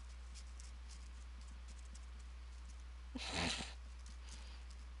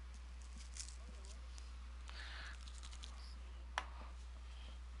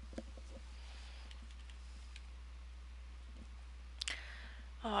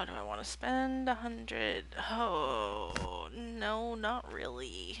 Oh, do I want to spend 100? Oh, no, not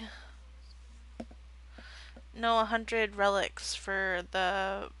really. No, 100 relics for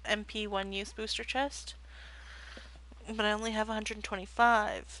the MP1 use booster chest. But I only have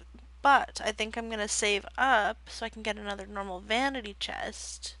 125. But I think I'm going to save up so I can get another normal vanity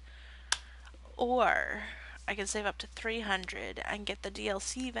chest. Or I can save up to 300 and get the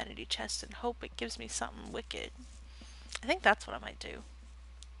DLC vanity chest and hope it gives me something wicked. I think that's what I might do.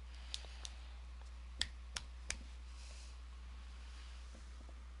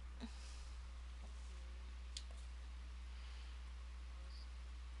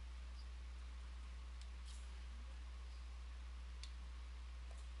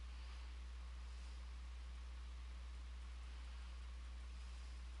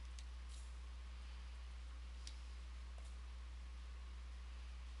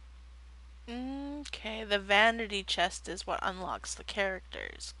 Okay, the vanity chest is what unlocks the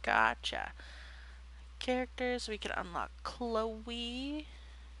characters. Gotcha. Characters, we can unlock Chloe,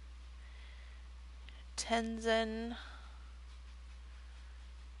 Tenzin,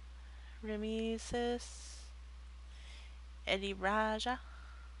 Remesis, Eddie Raja,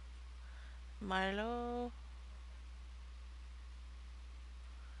 Marlo.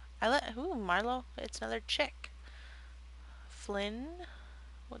 Ooh, Marlo. It's another chick. Flynn.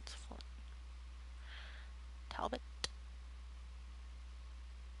 What's Flynn? Talbot.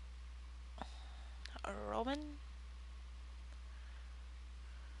 Roman.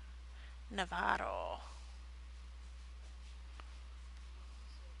 Navarro.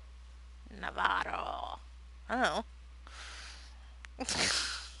 Navarro. I don't know.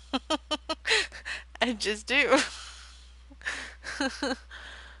 I just do.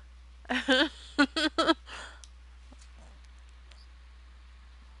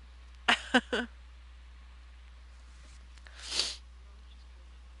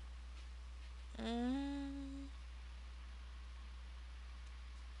 Mm,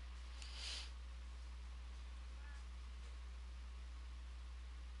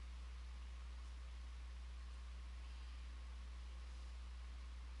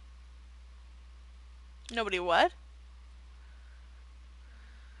 nobody what?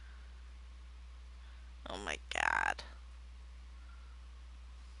 Oh my god.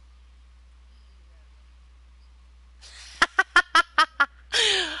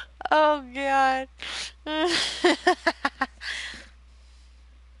 Oh god.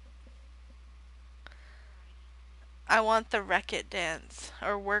 I want the wreck it dance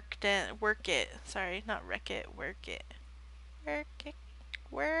or work it. Sorry, not wreck it, work it. Work it.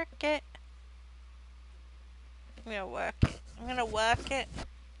 Work it. I'm gonna work it. I'm gonna work it.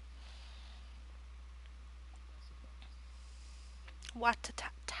 What ta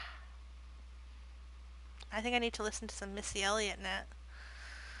ta. I think I need to listen to some Missy Elliott net.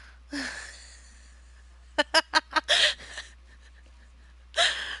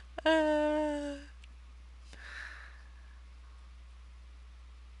 uh,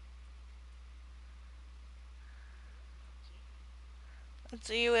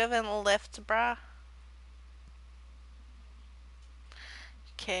 do you even lift, brah?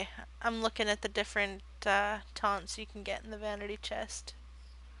 Okay, I'm looking at the different taunts you can get in the vanity chest.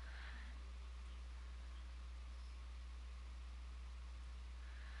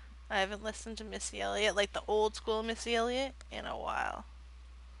 I haven't listened to Missy Elliott, like the old school Missy Elliott, in a while.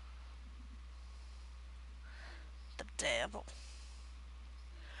 The devil.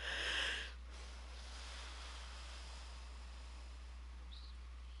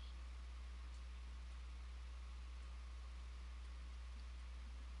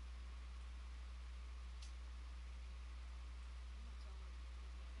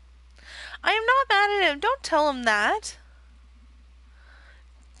 I am not mad at him. Don't tell him that.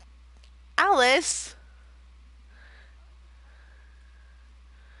 Alice.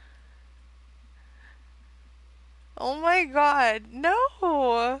 Oh my god. No.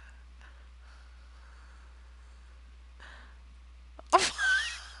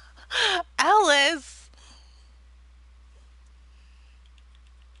 Alice.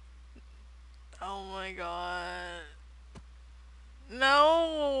 Oh my god.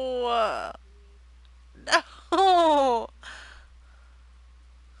 No. No.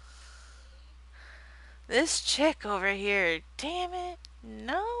 This chick over here. Damn it.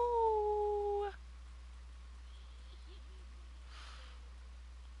 No.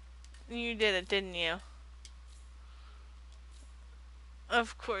 You did it, didn't you?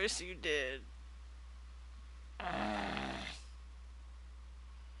 Of course you did.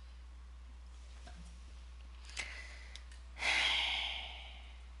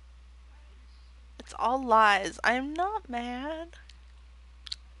 It's all lies. I'm not mad.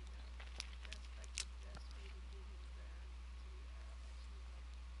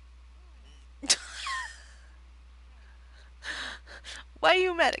 Why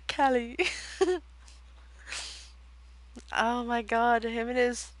you mad at Kelly? Oh my god, him and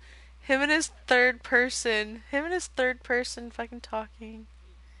his third person fucking talking.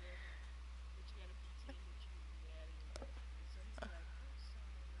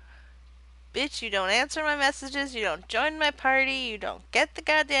 Bitch, you don't answer my messages, you don't join my party, you don't get the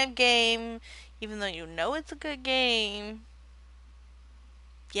goddamn game, even though you know it's a good game.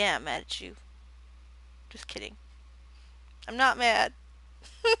 Yeah, I'm mad at you. Just kidding. I'm not mad.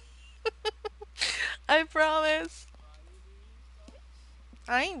 I promise.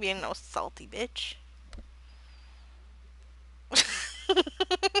 I ain't being no salty bitch.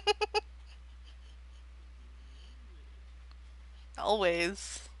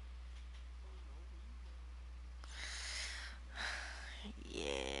 Always.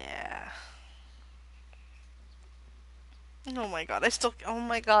 Yeah. Oh my god, I still. Oh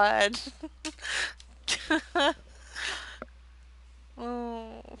my god.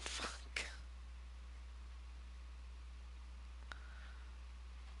 Oh, fuck.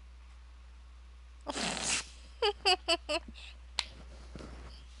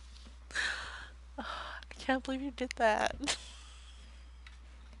 I can't believe you did that.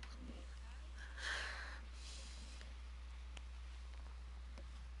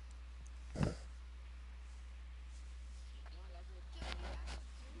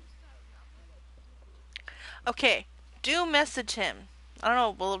 Okay, do message him. I don't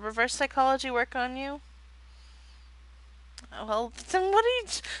know, will reverse psychology work on you? Well, then what do you...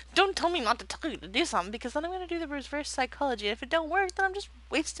 Don't tell me not to tell you to do something, because then I'm going to do the reverse psychology. If it don't work, then I'm just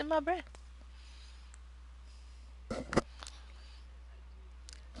wasting my breath.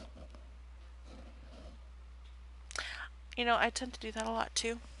 You know, I tend to do that a lot,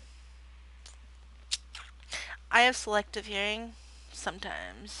 too. I have selective hearing.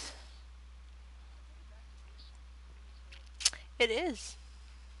 Sometimes. It is.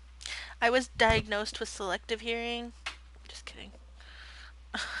 I was diagnosed with selective hearing. Just kidding.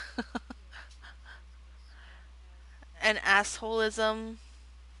 And assholism.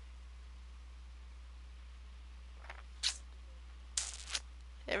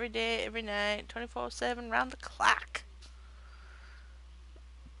 Every day, every night, 24/7, round the clock.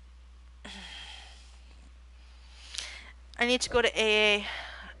 I need to go to AA.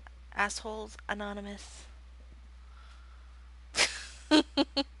 Assholes Anonymous.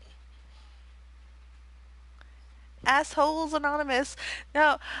 Assholes Anonymous.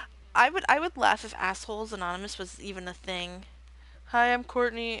 No, I would laugh if Assholes Anonymous was even a thing. Hi, I'm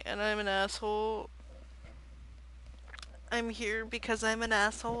Courtney and I'm an asshole. I'm here because I'm an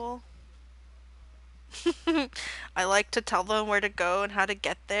asshole. I like to tell them where to go and how to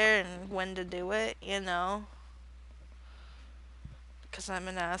get there and when to do it, you know. Because I'm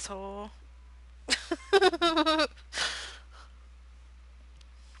an asshole.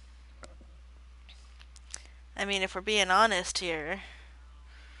 I mean, if we're being honest here,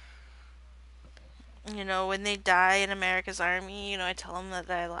 you know, when they die in America's Army, you know, I tell them that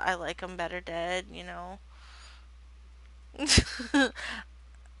I like them better dead, you know.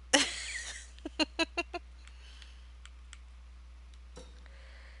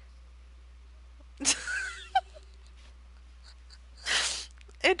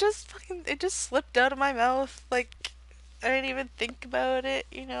 It just slipped out of my mouth. Like, I didn't even think about it,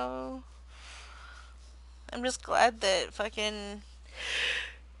 you know. I'm just glad that fucking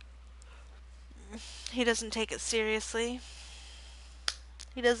he doesn't take it seriously.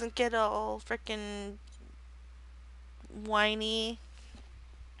 He doesn't get all freaking whiny.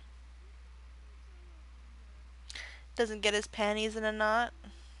 Doesn't get his panties in a knot.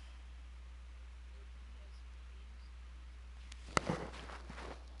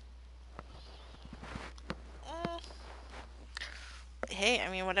 Mm. Hey,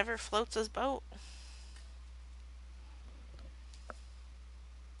 I mean, whatever floats his boat.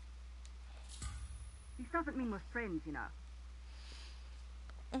 This doesn't mean we're friends, you know.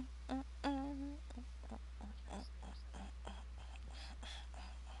 Mm, mm, mm.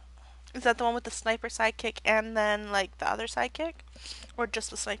 Is that the one with the sniper sidekick and then, like, the other sidekick? Or just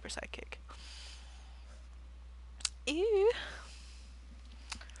the sniper sidekick? Ew.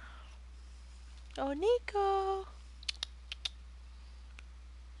 Oh, Nico.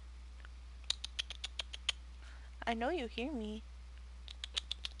 I know you hear me.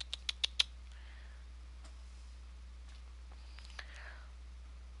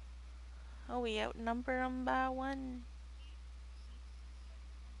 Oh, we outnumber them by one.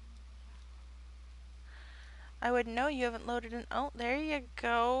 I would know you haven't loaded in. Oh, there you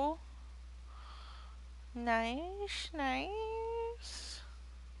go. Nice, nice.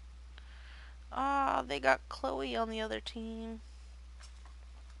 Ah, they got Chloe on the other team.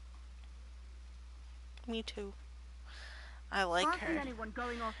 Me too. I like Can't see her. anyone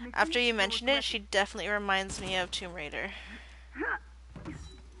going off mission, After you so mentioned it's it, she definitely reminds me of Tomb Raider.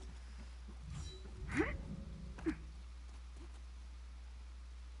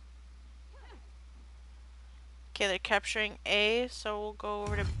 Okay, they're capturing A, so we'll go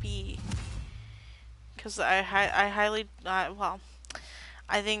over to B. Because I highly, well,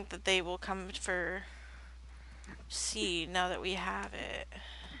 I think that they will come for C now that we have it.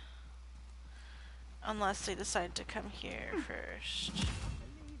 Unless they decide to come here first.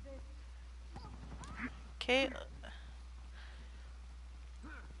 Okay.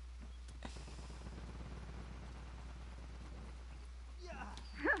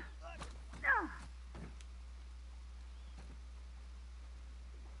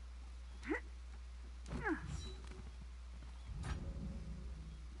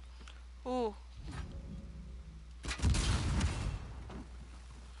 Ooh.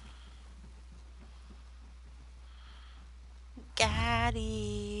 Got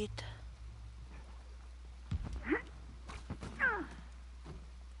it.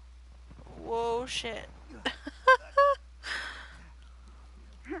 Whoa, shit.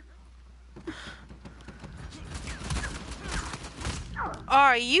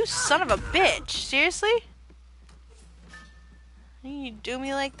 Are you son of a bitch? Seriously? You do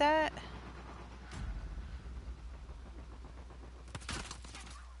me like that?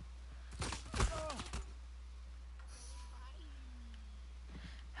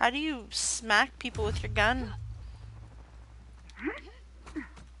 How do you smack people with your gun?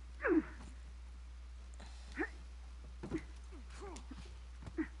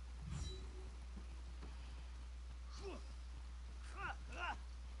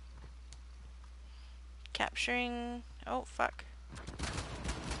 Capturing... Oh, fuck.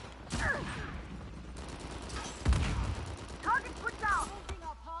 Target put down. Taunting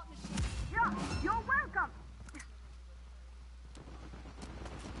our partnership. Yeah, you're welcome.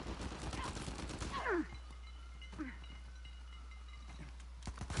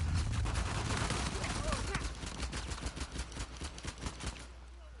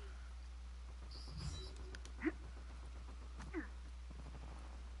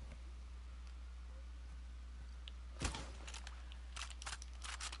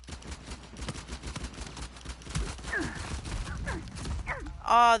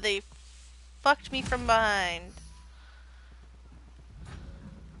 Aw, they fucked me from behind.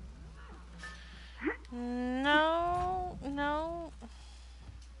 No, no.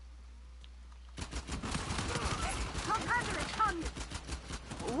 Come handle it, Tommy.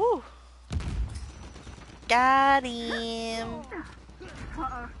 Ooh. Got him.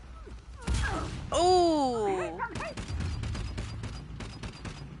 Ooh.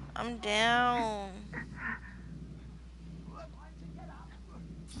 I'm down.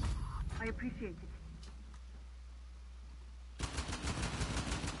 I appreciate it.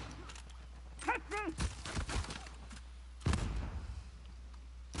 Hit me!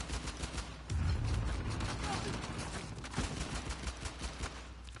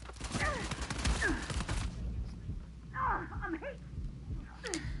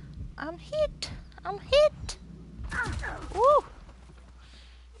 I'm hit! I'm hit. I'm hit. Woo.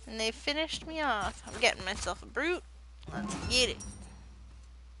 And they finished me off. I'm getting myself a brute. Let's get it.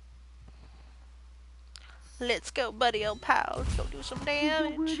 Let's go, buddy, old pal. Let's go do some Think you're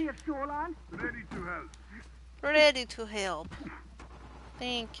damage. worthy of shoreline? Ready to help. Ready to help.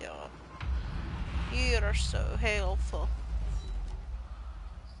 Thank you. You're so helpful.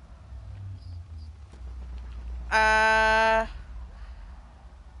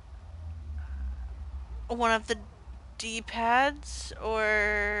 One of the D-pads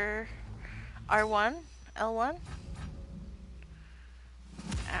or R1, L1.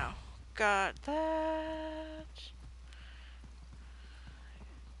 Ow, got that.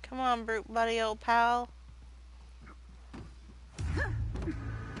 Come on, brute buddy, old pal.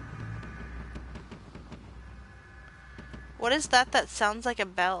 What is that? That sounds like a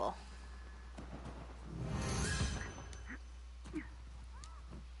bell.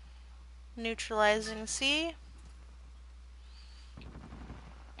 Neutralizing C.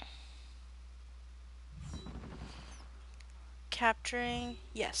 Capturing,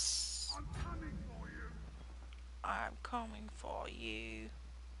 yes. I'm coming for you. I'm coming for you.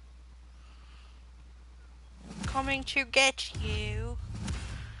 I'm coming to get you.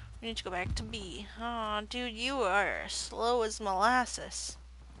 We need to go back to B. Aw, dude, you are slow as molasses.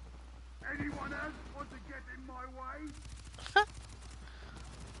 Anyone else want to get in my way?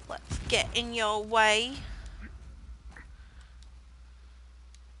 Let's get in your way.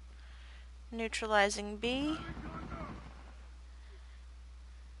 Neutralizing B.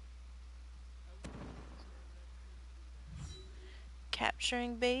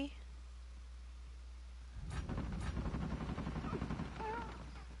 Capturing B.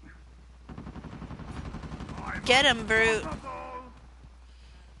 Get him, brute.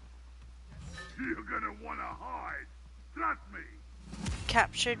 You're gonna wanna hide. Trust me.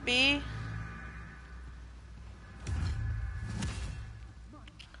 Captured B.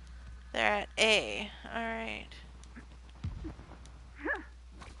 They're at A. Alright.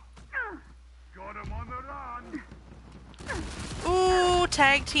 Got him on the run. Ooh,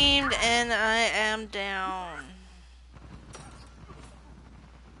 tag teamed and I am down.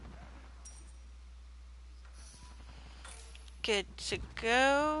 Good to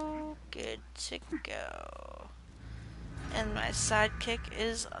go. Good to go. And my sidekick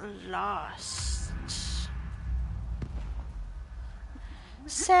is lost.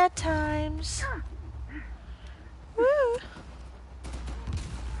 Sad times. Woo!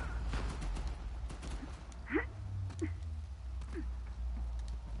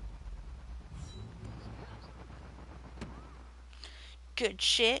 Good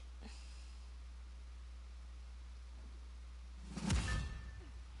shit.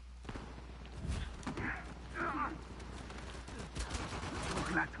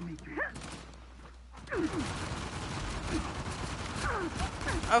 Glad to meet you.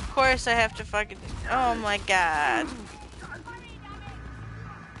 Of course I have to fucking... Oh my god.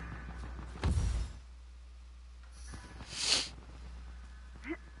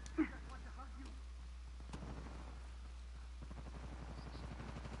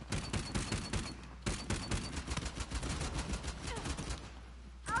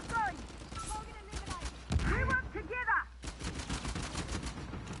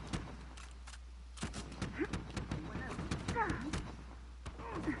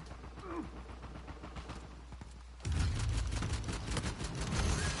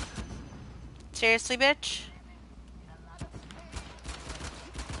 Seriously, bitch?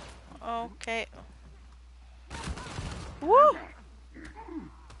 Okay. Woo! Not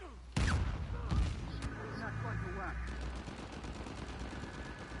going to work.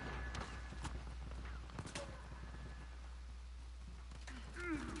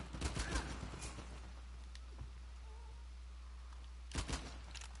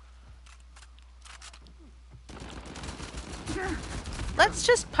 Let's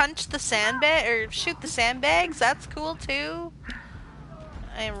just punch the sandbag or shoot the sandbags. That's cool too.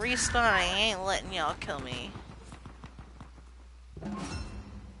 I am respawning. I ain't letting y'all kill me.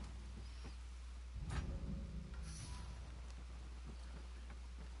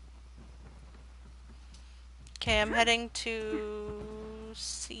 Okay, I'm heading to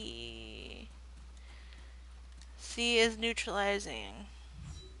C. C is neutralizing.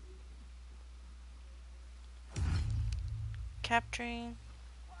 Capturing.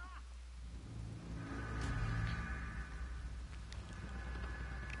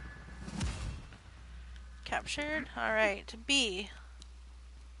 Captured. Alright, B.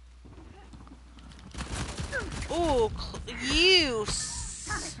 Ooh, you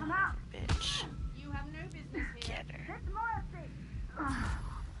Come out. bitch. You have no business here. Get her. It's mercy. Oh,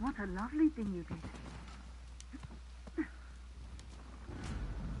 what a lovely thing you did.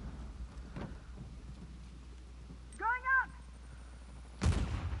 Going up.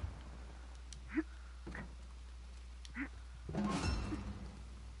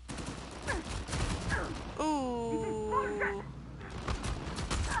 Ooh.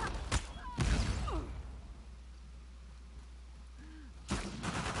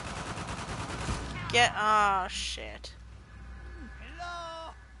 Get. Oh, shit.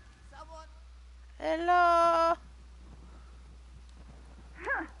 Hello? Someone? Hello.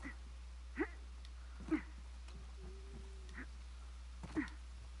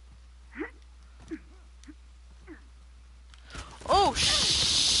 Oh,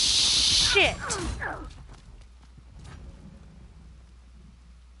 shit.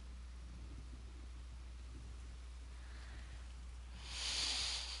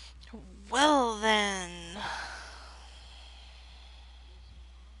 Well then.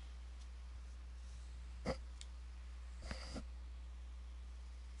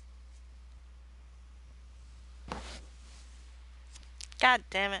 God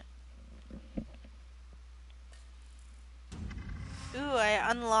damn it. Ooh, I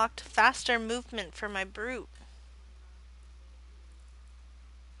unlocked faster movement for my brute.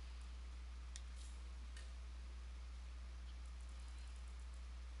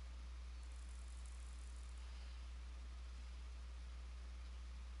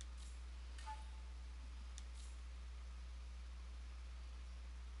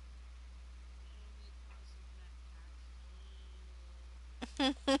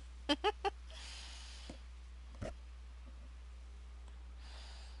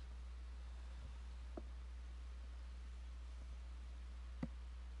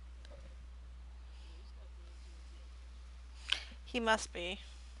 He must be.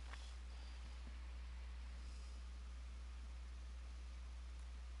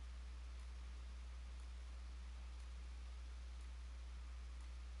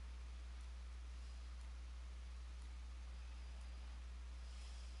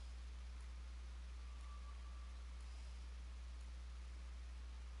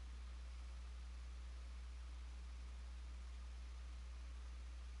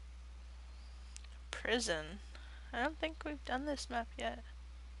 Prison. I don't think we've done this map yet.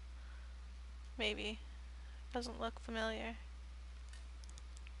 Maybe. Doesn't look familiar.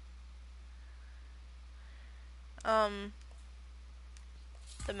 Um,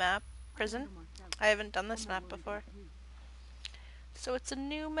 the map. Prison. I haven't done this map before. So it's a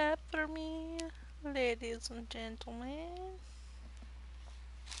new map for me, ladies and gentlemen.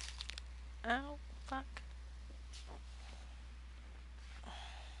 Ow, fuck.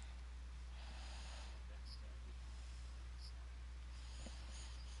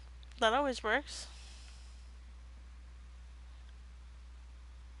 That always works.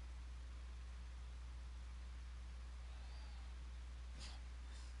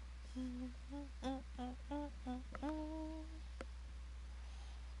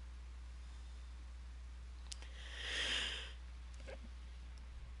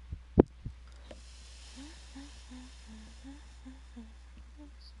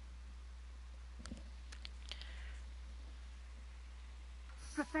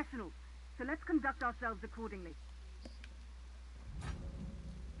 Professionals. So let's conduct ourselves accordingly.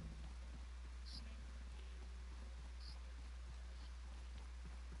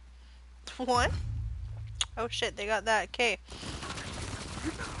 What? Oh shit, they got that. Okay.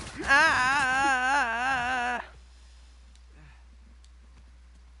 Ah!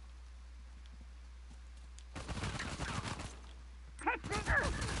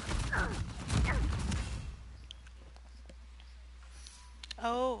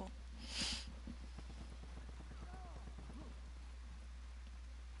 Oh.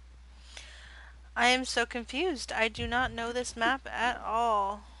 I am so confused. I do not know this map at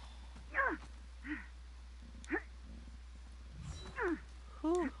all.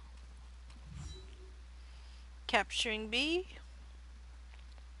 Whew. Capturing B.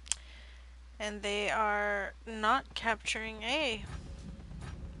 And they are not capturing A.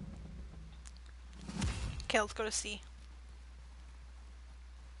 Okay, let's go to C.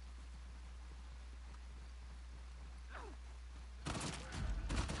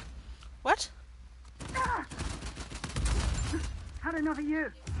 What? Had enough of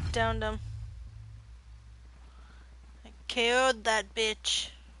you. Downed him. I KO'd that bitch.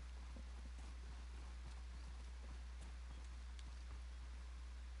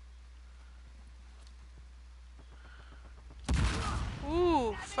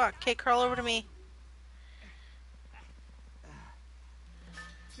 Ooh, fuck. Okay, crawl over to me.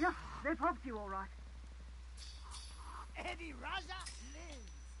 Yeah, they popped you all right. Eddie Raza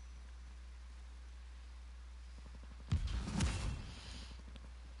lives.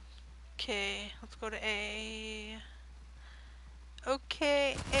 Okay, let's go to A.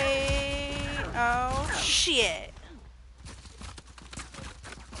 Okay, A. Oh, shit.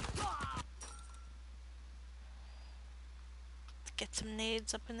 Let's get some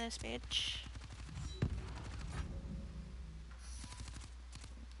nades up in this bitch.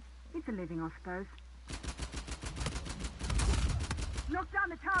 It's a living, I suppose. Knock down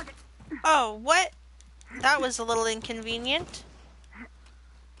the target. Oh, what? That was a little inconvenient.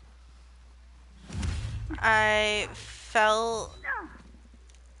 I fell.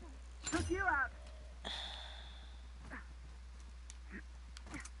 Took you out.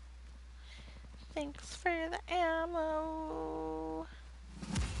 Thanks for the ammo.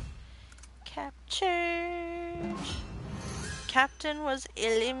 Captured. Captain was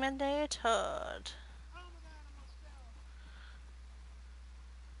eliminated.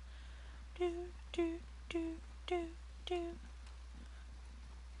 Do, do, do, do, do.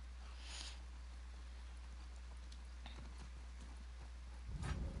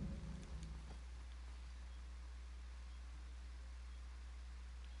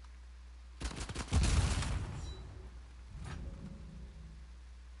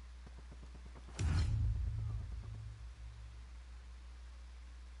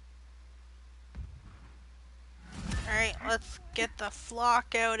 Alright, let's get the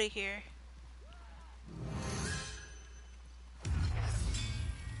flock out of here.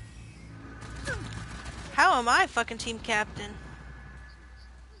 How am I fucking team captain?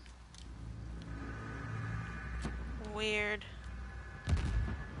 Weird.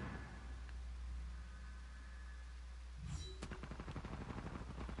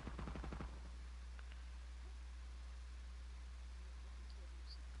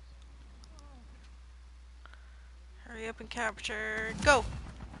 Hurry up and capture. Go!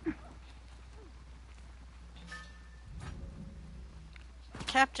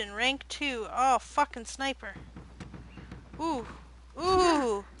 Captain, rank 2. Oh, fucking sniper. Ooh.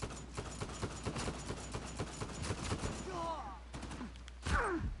 Ooh!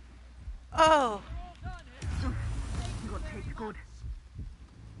 Oh! Your tape's good.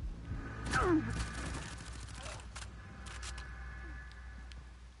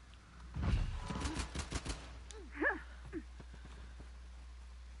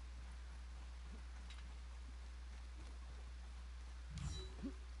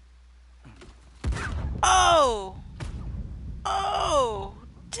 Oh! Oh!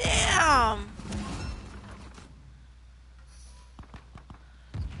 Damn!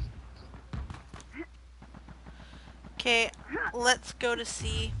 Okay, let's go to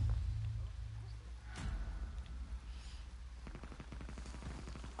C.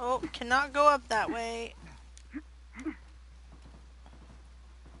 Oh, cannot go up that way.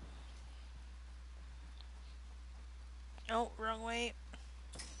 Oh, wrong way.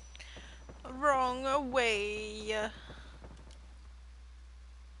 Wrong way.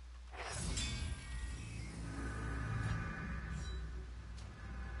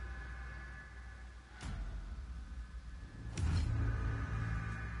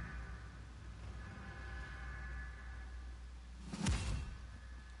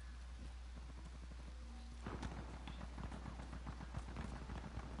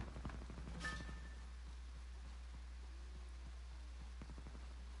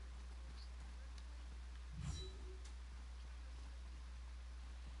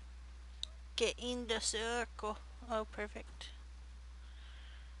 Get in the circle. Oh, perfect.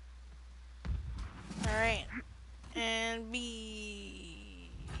 Alright. And B.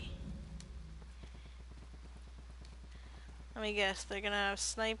 Let me guess, they're gonna have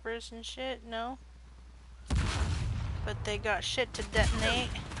snipers and shit? No? But they got shit to detonate.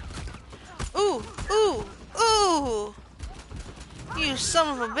 Ooh! Ooh! Ooh! You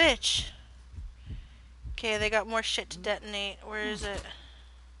son of a bitch! Okay, they got more shit to detonate. Where is it?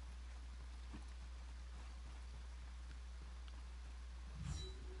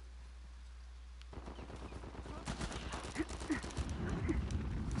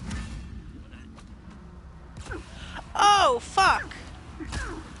 Oh, fuck!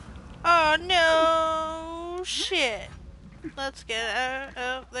 Oh, no! Shit! Let's get out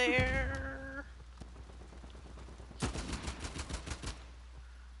of there.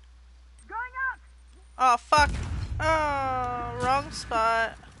 Going up! Oh, fuck! Oh, wrong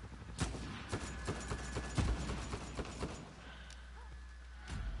spot.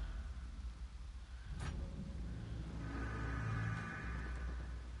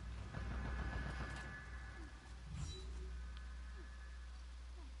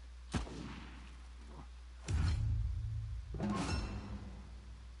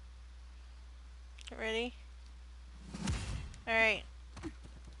 Ready? Alright.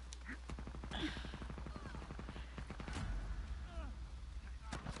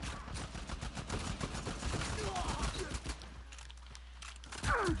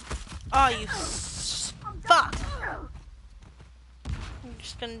 Oh, you fuck! You're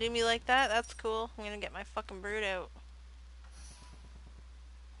just gonna do me like that? That's cool. I'm gonna get my fucking brood out.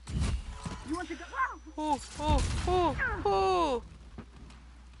 You want to go? Ooh, ooh, ooh, ooh!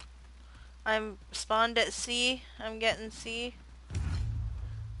 I'm spawned at C. I'm getting C.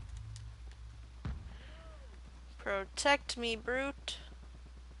 Protect me, brute.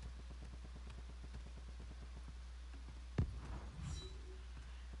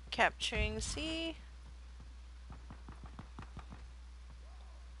 Capturing C.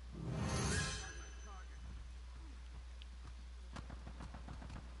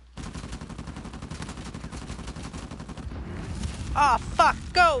 Oh, fuck!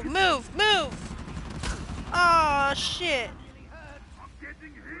 Go! Move! Move! Oh, shit!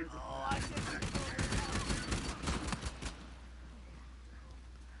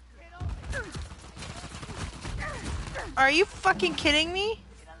 Are you fucking kidding me?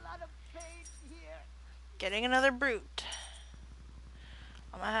 Getting another brute.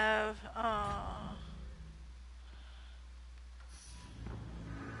 I'm gonna have,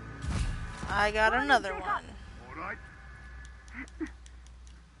 I got another one. Alright.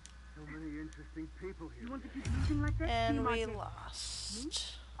 So many interesting people here. You want to keep losing like this? Be And my we guest.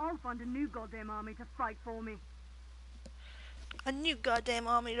 lost. I'll find a new goddamn army to fight for me. A new goddamn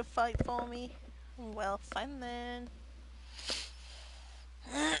army to fight for me. Well, fine then.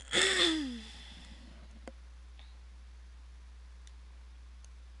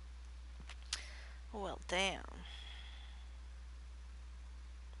 Well, damn.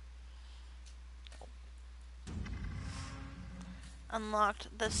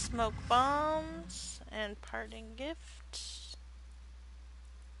 Unlocked the smoke bombs and parting gift.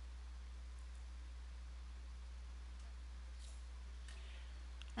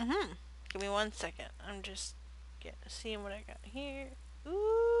 Give me 1 second. I'm just seeing what I got here.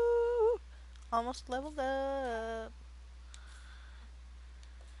 Ooh, almost leveled up.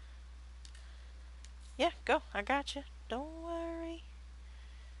 Yeah, go. I got you. Don't worry.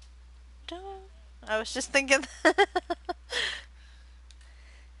 Don't. I was just thinking.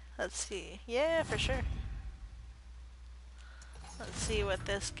 Let's see. Yeah, for sure. Let's see what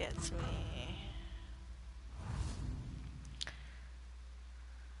this gets me.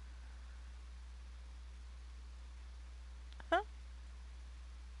 Huh?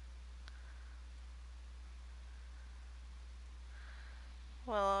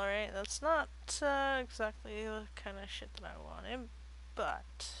 Well, alright, that's not exactly the kind of shit that I wanted,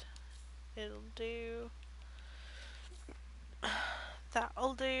 but it'll do.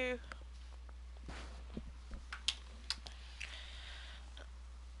 That'll do.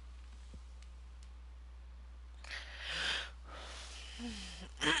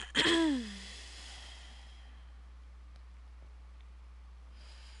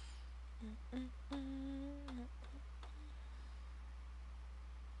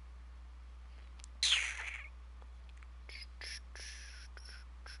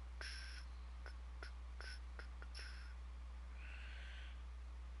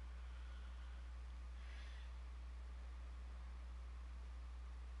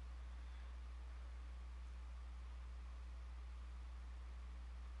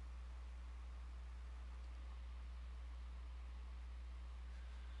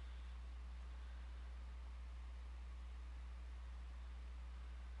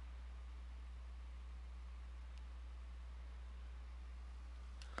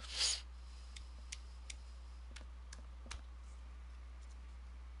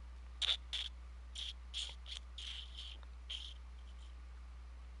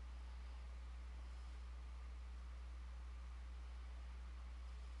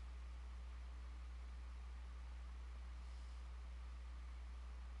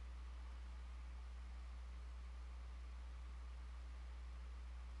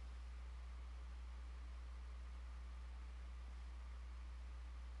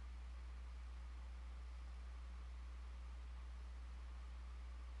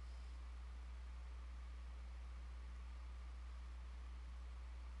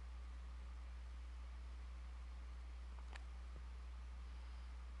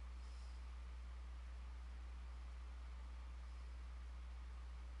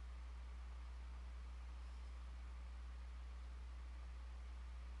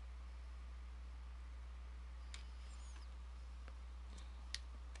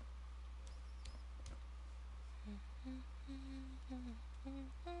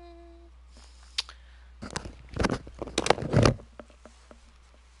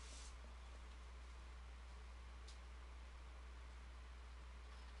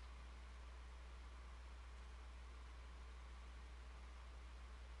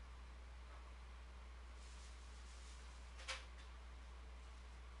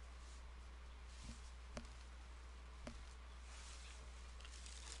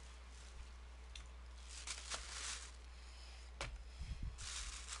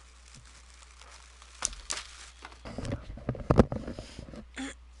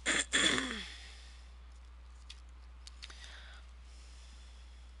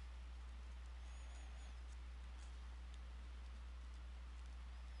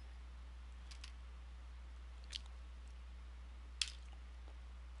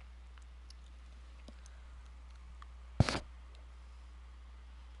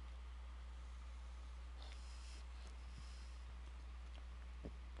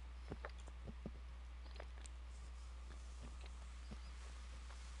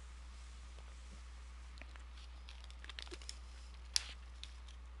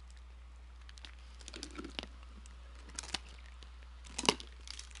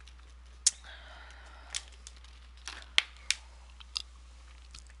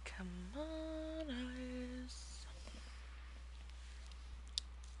 Come on, eyes.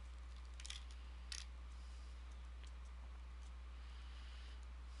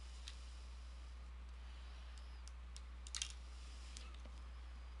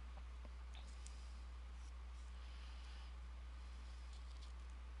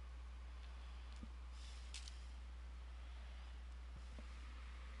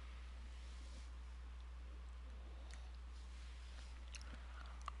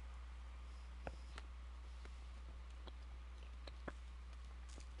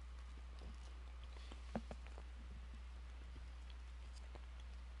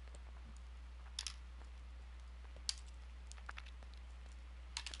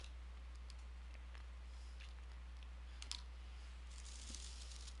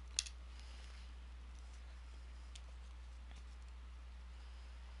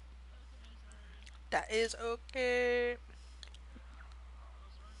 That is okay.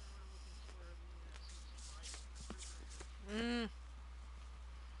 Mm.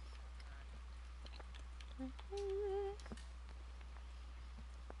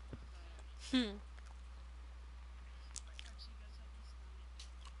 Hmm.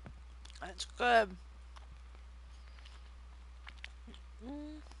 That's good.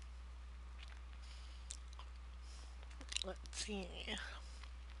 Mm. Let's see.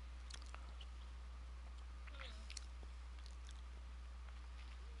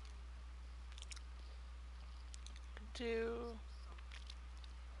 Do.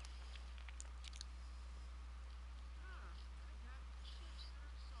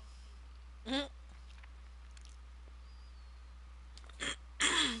 Mm.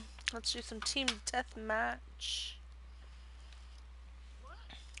 Let's do some team deathmatch.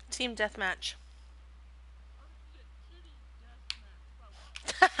 Team deathmatch.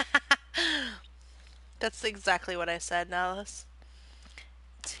 That's exactly what I said, Alice.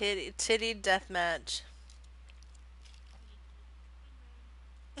 Titty deathmatch.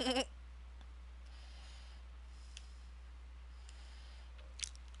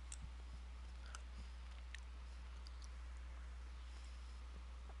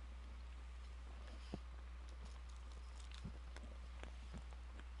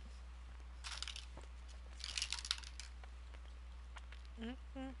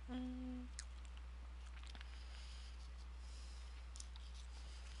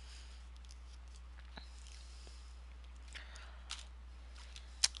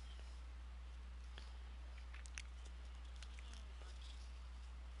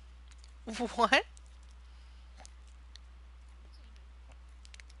 What?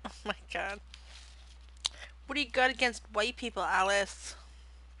 Oh my god. What do you got against white people, Alice?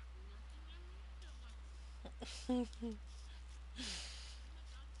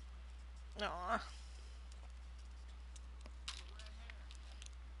 Aw.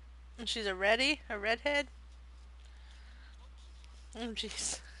 And she's a ready? A redhead? Oh,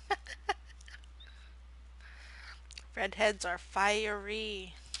 jeez. Redheads are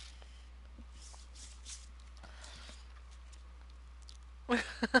fiery.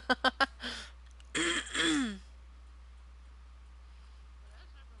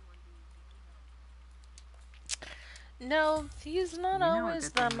 No, he's not You know a always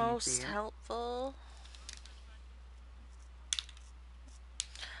good the thing when you see most it. helpful.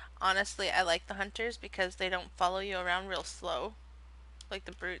 Honestly, I like the hunters because they don't follow you around real slow, like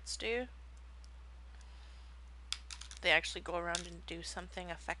the brutes do. They actually go around and do something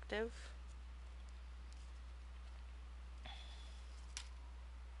effective.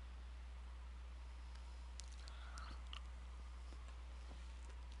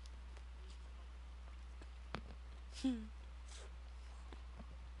 Hmm.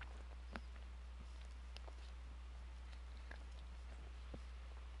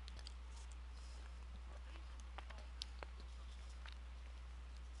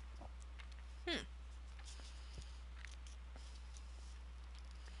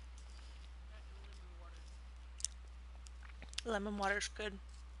 Lemon water's good.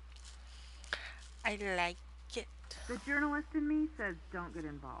 I like it. The journalist in me says don't get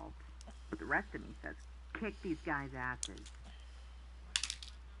involved. But the rest of me says kick these guys' asses.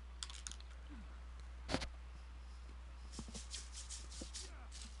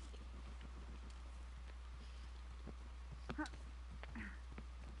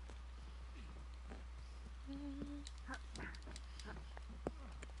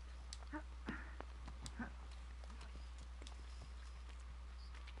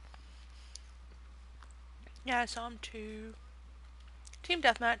 Yeah, I saw him too. Team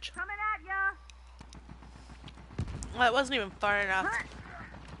deathmatch. Coming at ya! Well, it wasn't even far enough.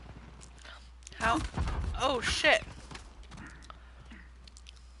 How? Oh shit.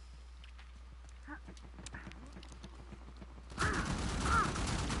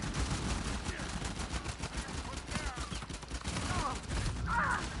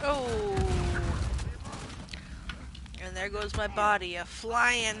 there goes my body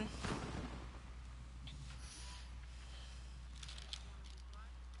a-flying.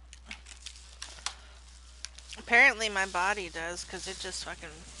 Apparently my body does, because it just fucking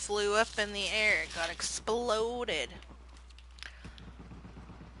flew up in the air. It got exploded.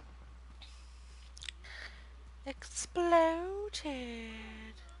 Exploded.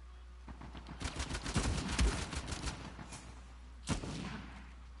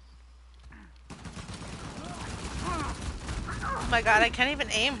 Oh my god, I can't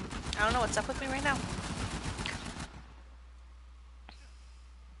even aim. I don't know what's up with me right now.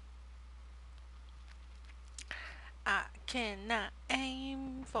 I cannot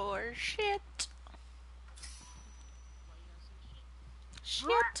aim for shit.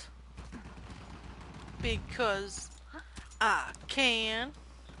 Shit. Because I can.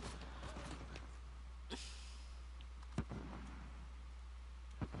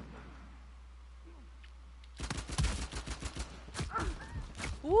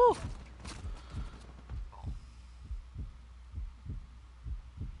 Woo!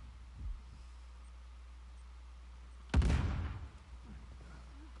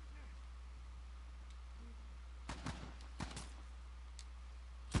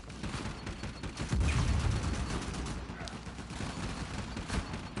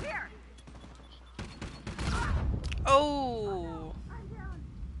 Oh!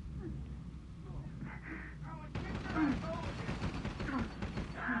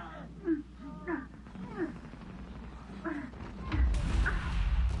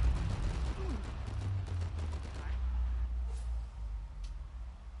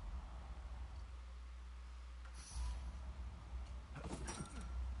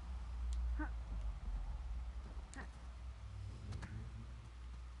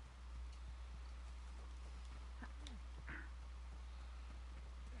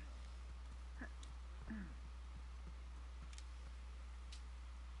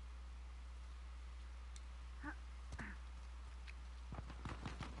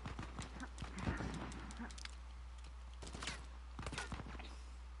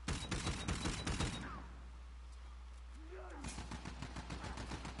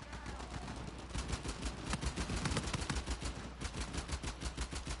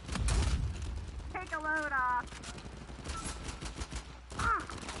 Take a load off.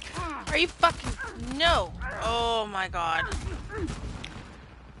 Are you fucking... No! Oh my god.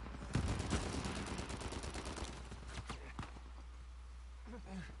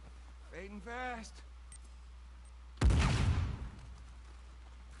 Fading fast.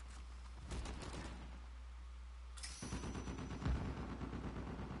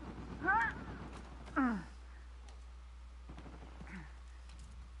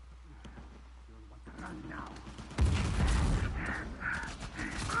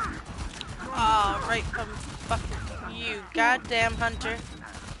 Oh, right from fucking you, goddamn hunter.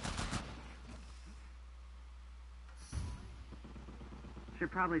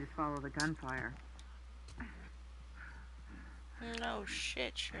 Should probably just follow the gunfire. No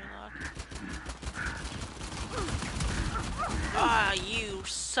shit, Sherlock. Ah, you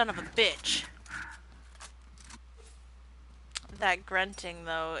son of a bitch. That grunting,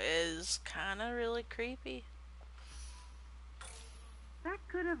 though, is kinda really creepy. That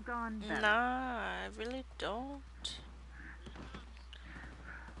could have gone better. Nah, I really don't.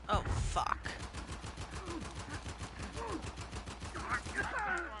 Oh, fuck.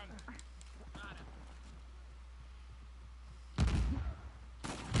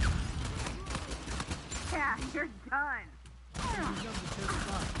 Yeah, you're done.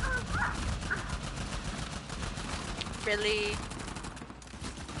 Really?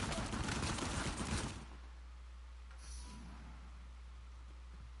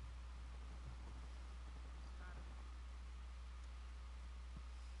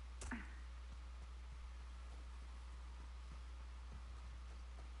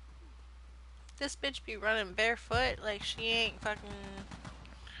 This bitch be running barefoot like she ain't fucking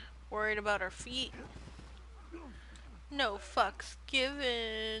worried about her feet. No fucks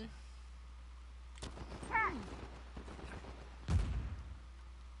given.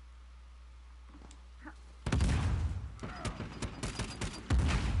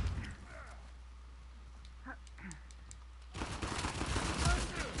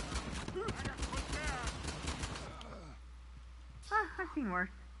 I've seen worse.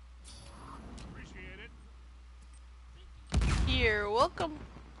 Appreciate it. You're welcome.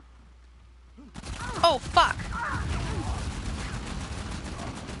 Oh, fuck.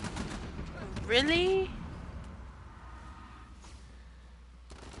 Really?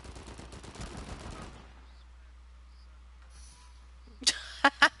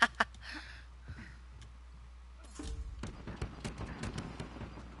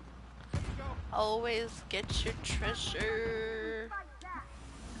 Always get your treasure.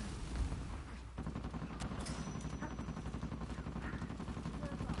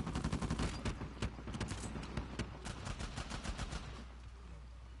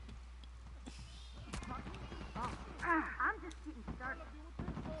 I'm just getting started.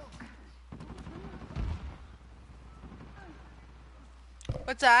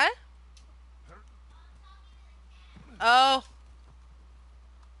 What's that? Oh.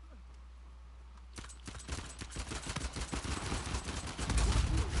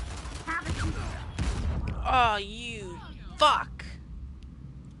 Oh, you fuck.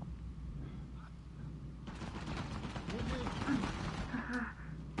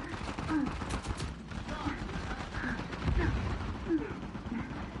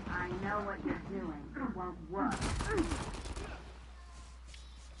 I know what you're doing. It won't work.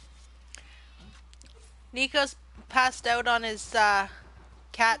 Nico's passed out on his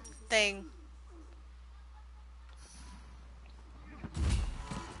cat thing.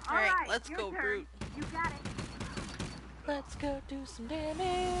 Alright, let's your go, turn. Brute. You got it. Let's go do some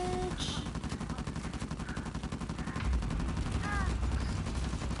damage.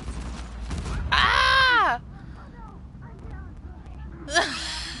 Ah!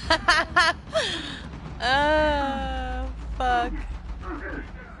 Oh, fuck.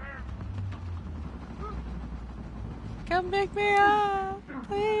 Come pick me up,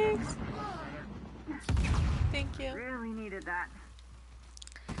 please. Thank you. Really needed that.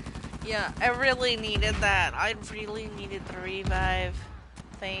 Yeah, I really needed that. I really needed the revive.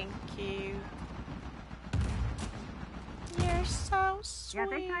 Thank you. You're so sweet. Yeah,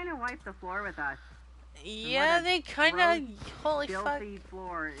 they kind of wiped the floor with us. Yeah, What a they kind of. Holy fuck. filthy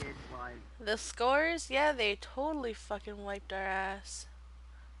floor it was. The scores? Yeah, they totally fucking wiped our ass.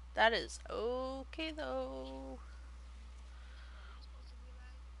 That is okay though.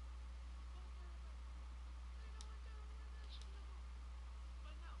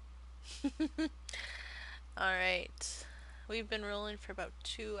 Alright. We've been rolling for about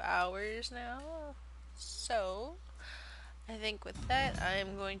 2 hours now. So, I think with that,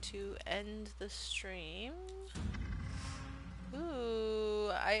 I'm going to end the stream. Ooh,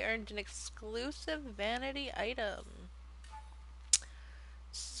 I earned an exclusive vanity item.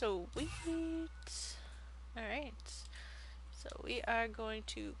 Sweet. Alright. So we are going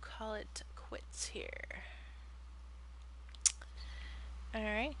to call it quits here.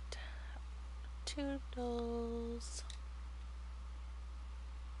 Alright. Toodle.